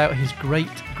all about his great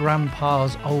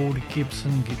grandpa's old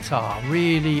Gibson guitar.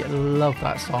 Really love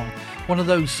that song. One of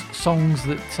those songs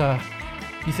that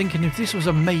you're thinking, if this was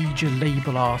a major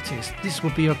label artist, this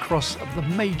would be across the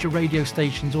major radio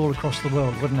stations all across the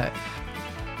world, wouldn't it?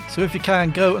 So if you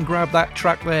can, go and grab that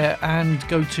track there and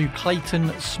go to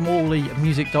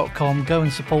ClaytonSmalleyMusic.com, go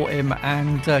and support him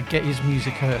and get his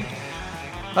music heard.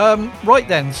 Right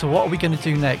then, so what are we going to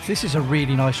do next? This is a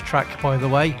really nice track, by the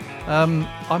way.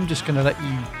 I'm just going to let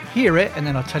you hear it, and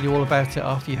then I'll tell you all about it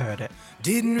after you heard it.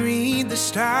 Didn't read the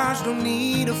stars, don't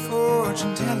need a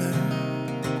fortune teller.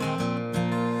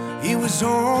 It was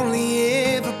only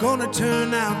ever gonna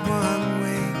turn out one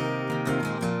way.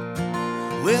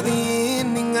 Well, the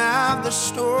ending of the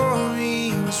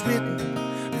story was written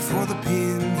before the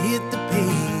pen hit the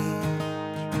page.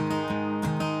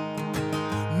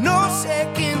 No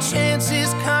second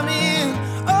chances coming,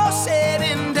 all said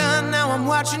and done. Now I'm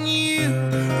watching you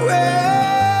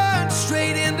run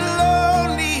straight into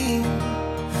lonely,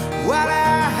 while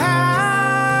I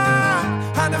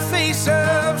hide on the face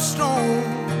of stone,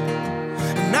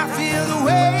 and I feel the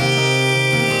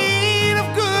weight of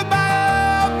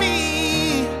goodbye on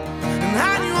me, and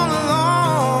hiding all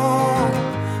alone.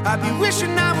 I'd be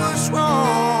wishing I was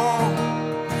wrong,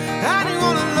 hiding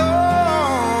all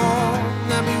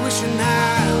alone. I'd be wishing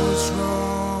I was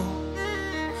wrong.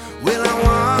 Well, I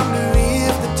wonder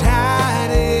if the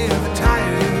tide ever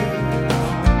tired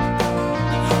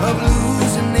of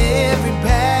losing every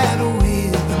battle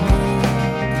with the moon.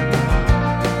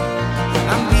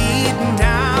 I'm beaten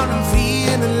down and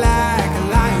feeling like a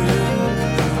liar,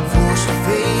 forced to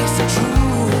face the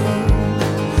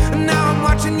truth. And now I'm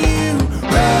watching you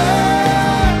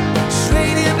run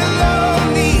straight into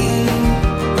lonely,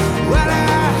 while I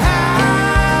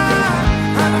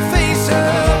hide on the face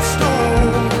of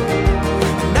stone,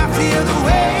 and I feel the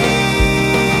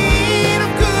weight of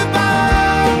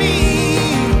goodbye on me,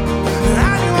 and I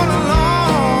knew all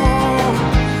along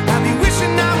I'd be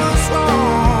wishing I was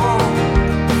wrong.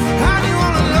 I knew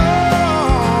all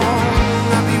along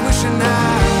I'd be wishing I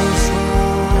was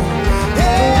wrong.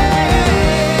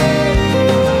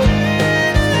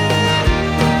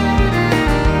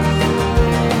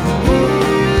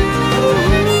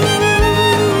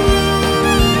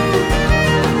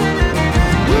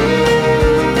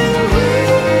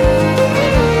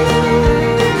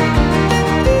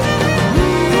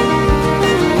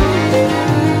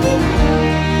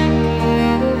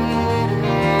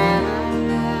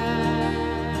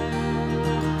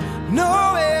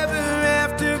 No ever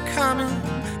after coming,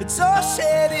 it's all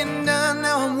said and done.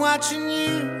 Now I'm watching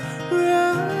you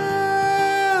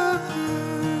run,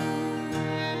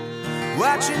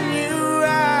 watching you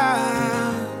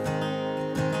run.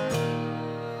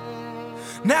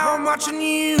 Now I'm watching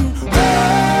you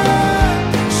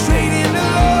run straight into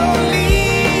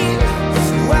lonely,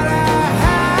 while I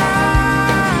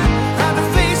hide on the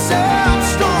face of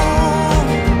stone,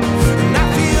 and I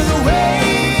feel the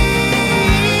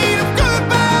weight of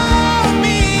goodbye on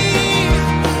me.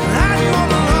 And I knew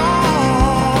all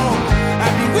along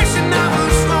I'd be wishing I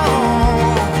was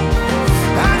wrong.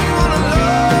 I knew all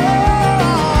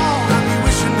along I'd be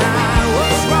wishing I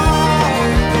was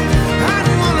wrong. I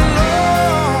knew all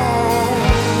along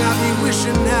I'd be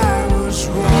wishing I was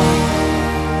wrong.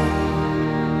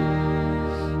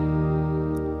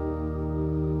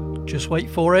 Just wait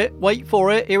for it,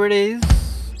 here it is.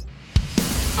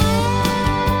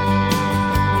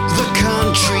 The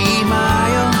Country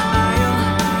Mile.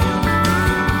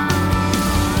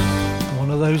 One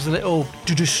of those little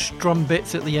strum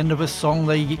bits at the end of a song,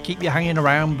 they keep you hanging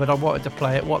around, but I wanted to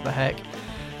play it, what the heck.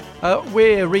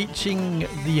 We're reaching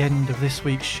the end of this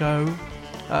week's show,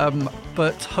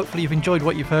 but hopefully you've enjoyed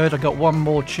what you've heard. I've got one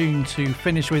more tune to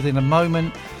finish with in a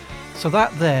moment. So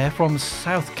that there from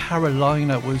South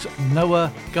Carolina was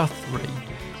Noah Guthrie.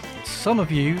 Some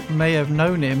of you may have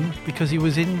known him because he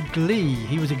was in Glee.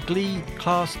 He was a Glee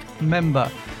cast member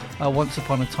once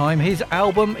upon a time. His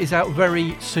album is out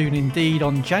very soon indeed.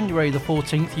 On January the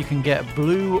 14th you can get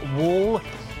Blue Wall,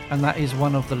 and that is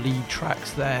one of the lead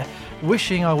tracks there.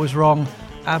 Wishing I Was Wrong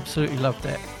Absolutely loved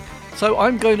it. So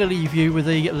I'm going to leave you with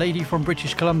a lady from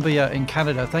British Columbia in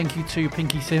Canada. Thank you to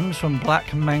Pinky Sims from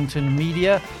Black Mountain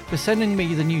Media for sending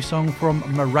me the new song from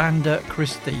Myranda,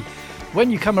 Christi.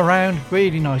 When You Come Around,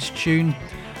 really nice tune.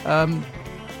 I'm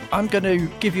going to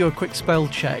give you a quick spell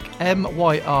check.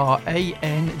 Myranda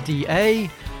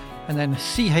and then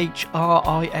Christi.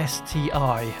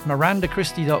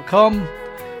 MyrandaChristi.com.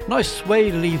 Nice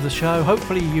way to leave the show.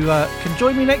 Hopefully you can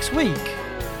join me next week.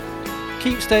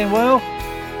 Keep staying well.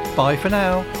 Bye for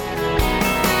now.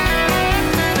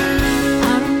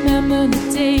 I remember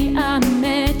the day I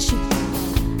met you.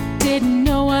 Didn't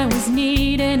know I was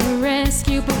needing a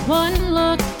rescue, but one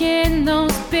look in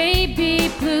those baby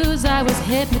blues, I was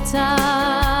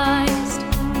hypnotized.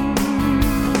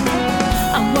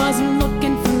 I wasn't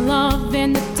looking for love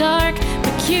in the dark,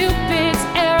 but Cupid's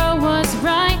arrow was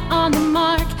right on the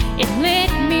mark. It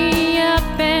lit me up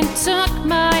and took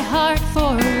my heart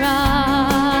for a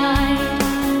ride.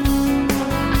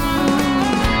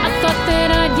 Thought that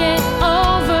I'd get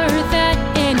over that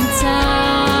in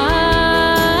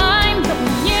time, but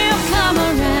when you come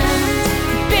around,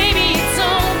 baby, it's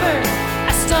over.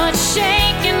 I start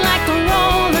shaking like a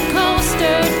roller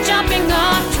coaster, jumping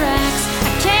off tracks. I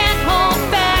can't hold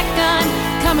back, I'm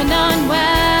coming unwound.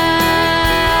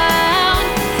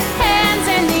 Hands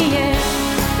in the air,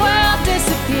 world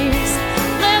disappears,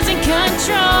 losing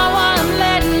control while I'm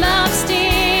letting love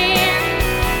steer.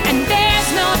 And there's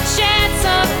no chance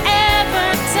of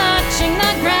touching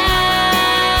the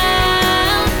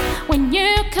ground when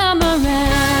you come around.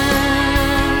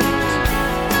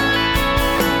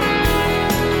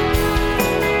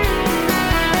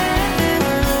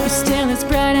 You're still as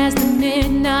bright as the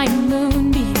midnight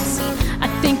moonbeams. I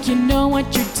think you know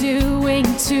what you're doing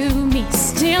to me,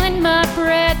 stealing my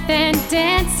breath and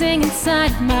dancing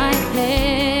inside my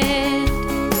head.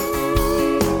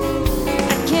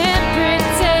 I can't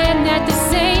pretend that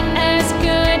this ain't as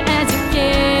good as it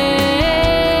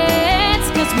gets,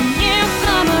 'cause when you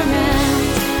come around,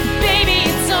 baby,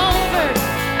 it's over.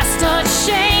 I start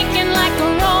shaking like a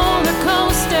roller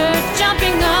coaster,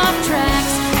 jumping off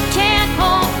tracks. I can't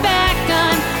hold back,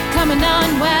 I'm coming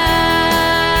unwound.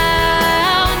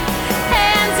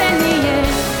 Hands in the air,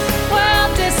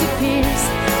 world disappears,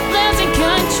 losing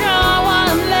control while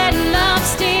I'm letting love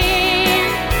steer.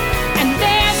 And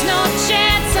there's no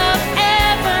chance of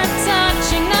ever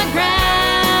touching the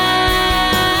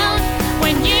ground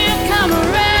when you come around.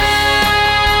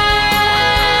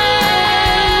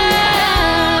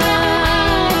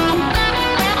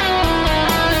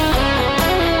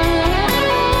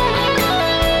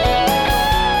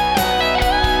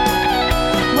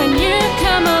 When you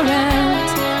come around,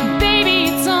 baby,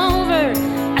 it's over.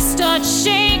 I start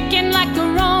shaking like a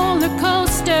roller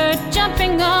coaster,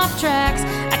 jumping off tracks.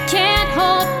 I can't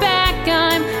hold back,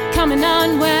 I'm coming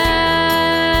unwound.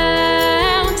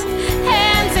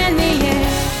 Hands in the air,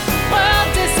 world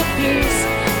disappears,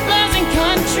 losing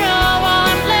control while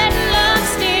I'm letting love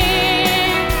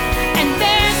steer. And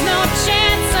there's no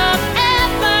chance of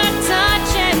ever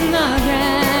touching the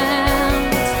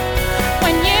ground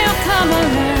when you come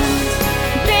around,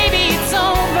 baby, it's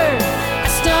over. I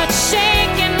start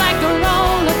shaking like a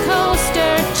roller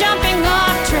coaster, jumping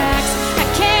off tracks. I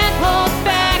can't hold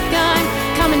back, I'm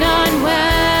coming unwound.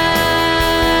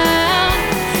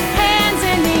 Hands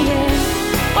in the air,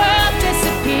 world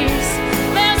disappears,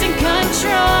 losing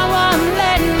control while I'm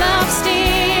letting love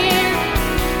steer.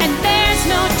 And there's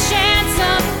no chance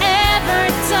of ever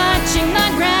touching the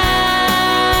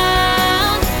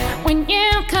ground when you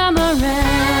come around.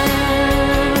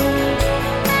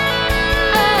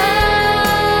 Oh,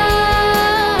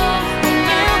 when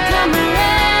you come around.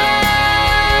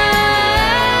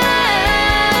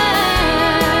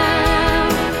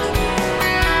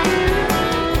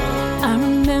 I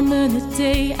remember the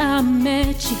day I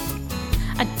met you.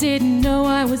 I didn't know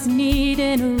I was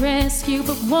needing a rescue,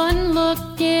 but one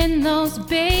look in those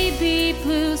baby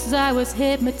blues, I was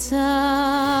hypnotized.